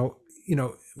are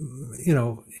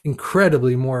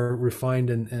incredibly more refined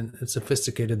and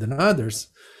sophisticated than others.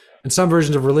 And some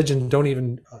versions of religion don't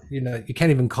even, you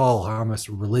can't even call Hamas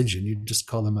religion. You just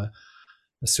call them a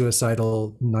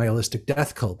suicidal nihilistic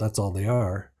death cult. That's all they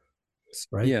are,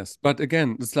 right? yes, but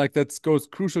again, it's like that goes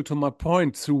crucial to my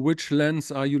point. Through which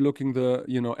lens are you looking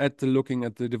looking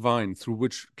at the divine? Through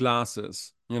which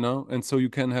glasses? And so you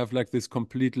can have like this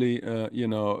completely,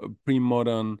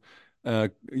 pre-modern,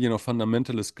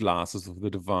 fundamentalist glasses of the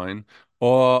divine,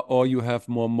 or you have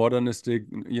more modernistic,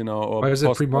 or Why is it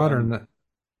postmodern. pre-modern?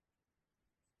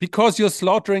 Because you're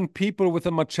slaughtering people with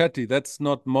a machete. That's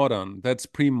not modern. That's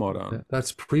pre-modern.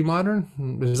 That's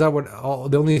pre-modern. Is that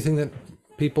the only thing that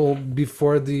people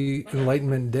before the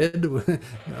Enlightenment did?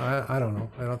 I don't know.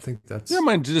 I don't think Yeah, I that's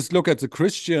mean, just look at the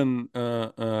Christian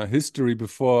history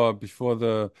before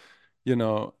the,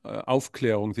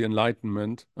 Aufklärung, the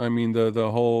Enlightenment. I mean,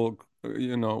 the whole,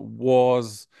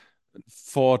 wars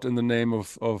fought in the name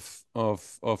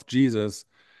of Jesus.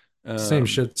 same Um,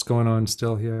 shit's going on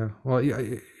still. Yeah. Well,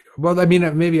 yeah. Well, I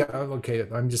mean, maybe okay.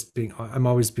 I'm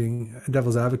always being a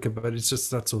devil's advocate, but it's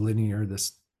just not so linear.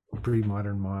 This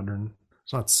pre-modern, modern.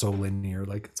 It's not so linear.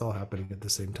 Like, it's all happening at the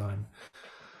same time.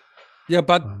 Yeah,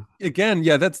 but Um, again,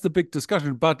 yeah, that's the big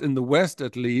discussion. But in the West,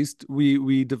 at least,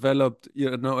 we developed,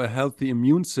 a healthy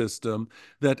immune system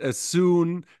that as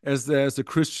soon as there's a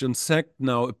Christian sect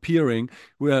now appearing,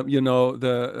 where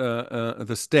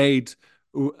the state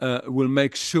will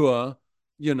make sure,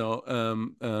 you know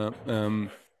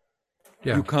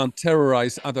yeah. you can't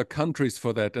terrorize other countries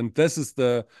for that. And this is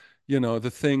the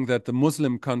thing that the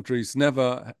Muslim countries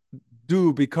never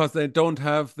do, because they don't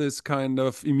have this kind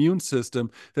of immune system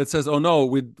that says, "Oh no,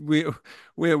 we're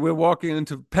walking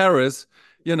into Paris,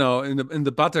 in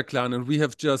the Bataclan, and we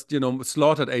have just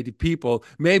slaughtered 80 people.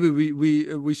 Maybe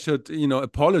we should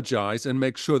apologize and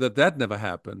make sure that that never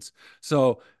happens."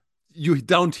 So you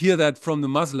don't hear that from the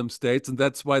Muslim states, and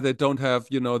that's why they don't have,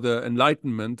 the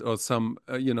Enlightenment or some,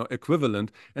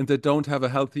 equivalent, and they don't have a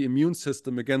healthy immune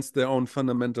system against their own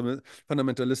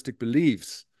fundamentalistic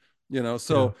beliefs. Yeah.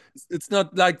 So it's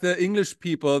not like the English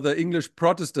people, the English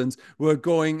Protestants, were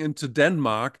going into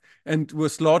Denmark and were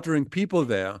slaughtering people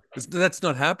there. That's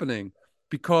not happening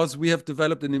because we have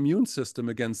developed an immune system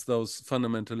against those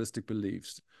fundamentalistic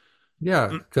beliefs. Yeah,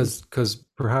 because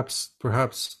perhaps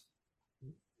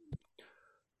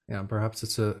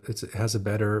it has a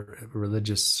better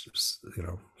religious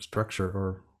structure.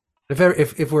 Or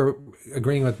if we're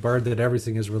agreeing with Bard that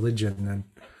everything is religion, then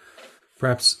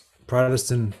perhaps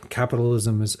Protestant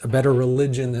capitalism is a better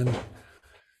religion than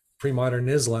pre-modern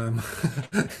Islam.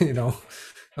 you know,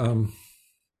 um,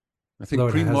 I think though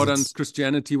it has pre-modern its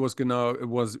Christianity was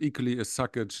equally a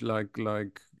suckage.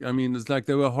 I mean, it's like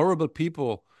there were horrible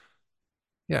people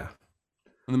yeah.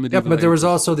 in the Yeah, medieval but there was ages.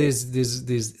 also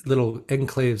these little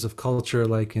enclaves of culture,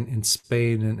 like in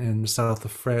Spain and south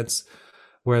of France,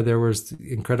 where there was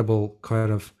incredible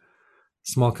kind of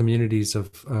small communities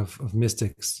of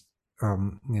mystics,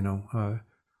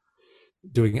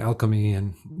 doing alchemy,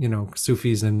 and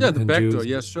Sufis Yeah, the and back door. Jews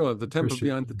Yeah, and sure, the temple Christians.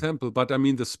 behind the temple. But I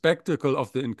mean, the spectacle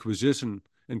of the Inquisition.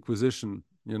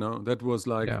 That was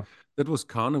like Yeah, that was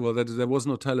carnival. That there was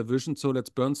no television, so let's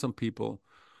burn some people.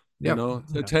 yeah, So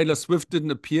yeah. Taylor Swift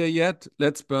didn't appear yet.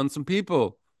 Let's burn some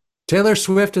people. Taylor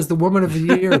Swift is the Woman of the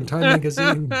Year in Time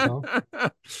Magazine, Tom.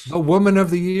 The Woman of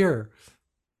the Year.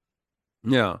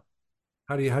 Yeah.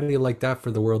 How do you like that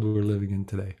for the world we're living in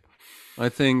today? I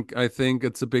think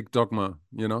it's a big dogma.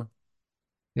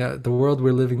 Yeah, the world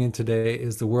we're living in today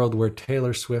is the world where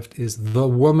Taylor Swift is the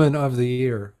Woman of the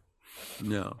Year.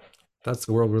 Yeah. That's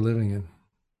the world we're living in.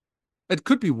 It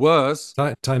could be worse.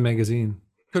 Time Magazine.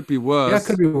 Could be Yeah, it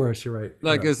could worse. be worse. You're right.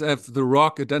 Like Yeah. as if The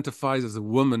Rock identifies as a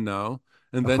woman now,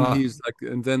 Aha.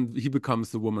 and then he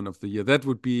becomes the woman of the year. That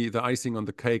would be the icing on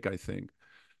the cake, I think.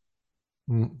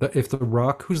 If the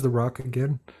Rock, who's the Rock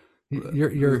again?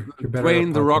 You're better at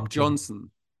Dwayne The pop Rock culture.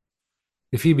 Johnson.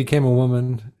 If he became a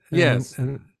woman Yes,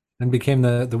 and became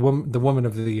the woman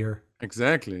of the year,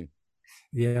 exactly.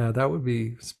 yeah, that would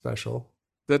be special.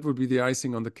 That would be the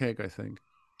icing on the cake, I think.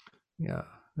 Yeah.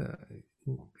 Uh,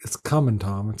 it's coming,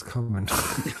 Tom. It's coming.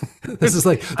 This is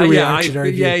like the Yeah,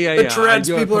 reactionary view. yeah, yeah, The yeah. Tourette's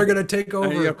people are going to take You're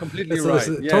over. completely It's right.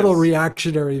 a total Yes,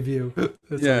 reactionary view.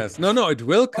 It's like, yes. No, no, it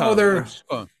will oh, come. I'm they're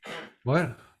sure.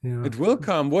 what? It will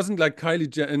come. Wasn't like Kylie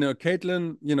Jenner,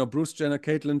 Caitlyn, Bruce Jenner,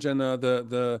 Caitlyn Jenner,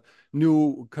 the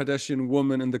new Kardashian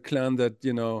woman in the clan that,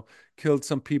 killed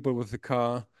some people with the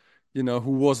car,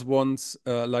 who was once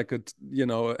like a,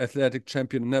 athletic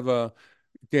champion, never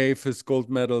gave his gold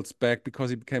medals back because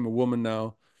he became a woman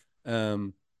now.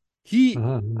 Um, he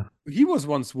Uh-huh. he was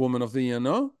once woman of the year,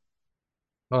 no?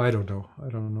 Oh, I don't know. I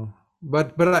don't know.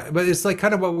 But it's like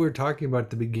kind of what we were talking about at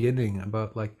the beginning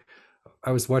about, like,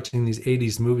 I was watching these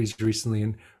 80s movies recently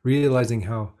and realizing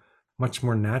how much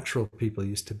more natural people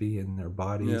used to be in their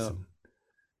bodies, Yeah,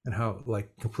 and how like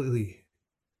completely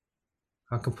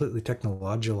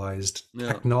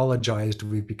yeah, technologized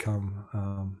we've become,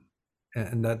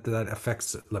 and that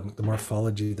affects the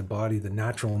morphology, the body, the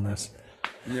naturalness,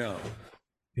 yeah.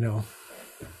 you know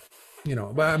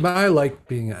but I like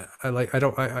being I like I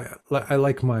don't I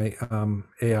like my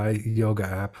AI yoga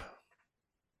app.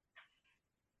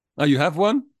 Oh, you have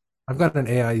one? I've got an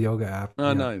AI yoga app. Oh,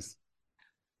 Yeah, nice.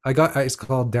 it's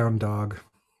called Down Dog.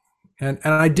 And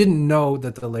I didn't know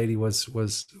that the lady was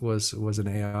an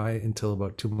AI until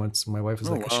about 2 months. My wife was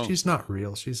Oh, like, wow. "She's not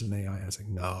real. She's an AI." I was like,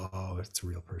 "No, it's a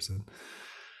real person."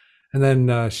 And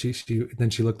then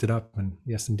she looked it up, and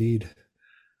yes, indeed,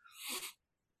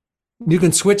 you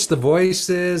can switch the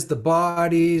voices, the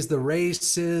bodies, the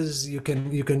races. You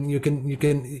can.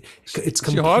 It's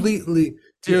Is she hot? completely.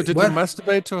 Did you What?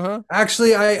 masturbate to her?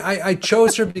 Actually, I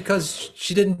chose her because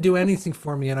she didn't do anything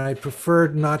for me, and I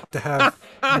preferred not to have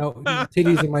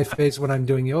titties in my face when I'm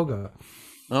doing yoga.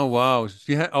 Oh wow.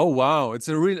 Oh wow. It's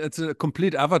a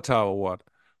complete avatar or what?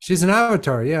 She's an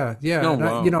avatar, yeah, yeah. Oh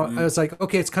And wow. I was like,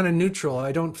 okay, it's kind of neutral.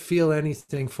 I don't feel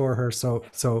anything for her, so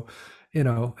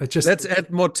it just Let's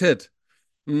add more tit.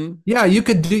 Mm? yeah. You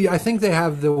could do. I think they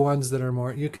have the ones that are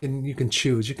more. You can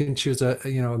choose. You can choose a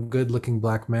good looking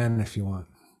black man if you want.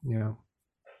 You know,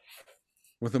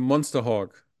 With a monster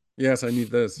hawk. Yes, I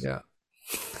need this. yeah.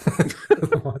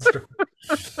 The monster.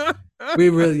 We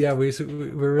really, yeah, we're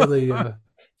really.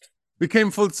 We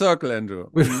came full circle, Andrew.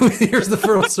 Mm. Here's the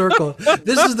first circle.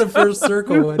 This is the first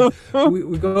circle when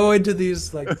we go into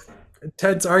these like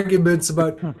intense arguments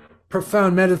about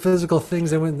profound metaphysical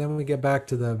things, and then we get back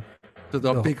to the To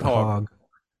the big the hawk. hog,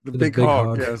 The to the big big hawk,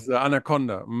 hog. yes, the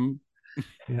anaconda. Mm?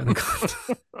 Yeah.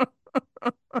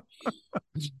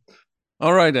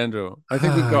 All right, Andrew. I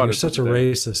think we got You're it for such a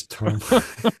today. racist,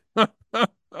 Tom.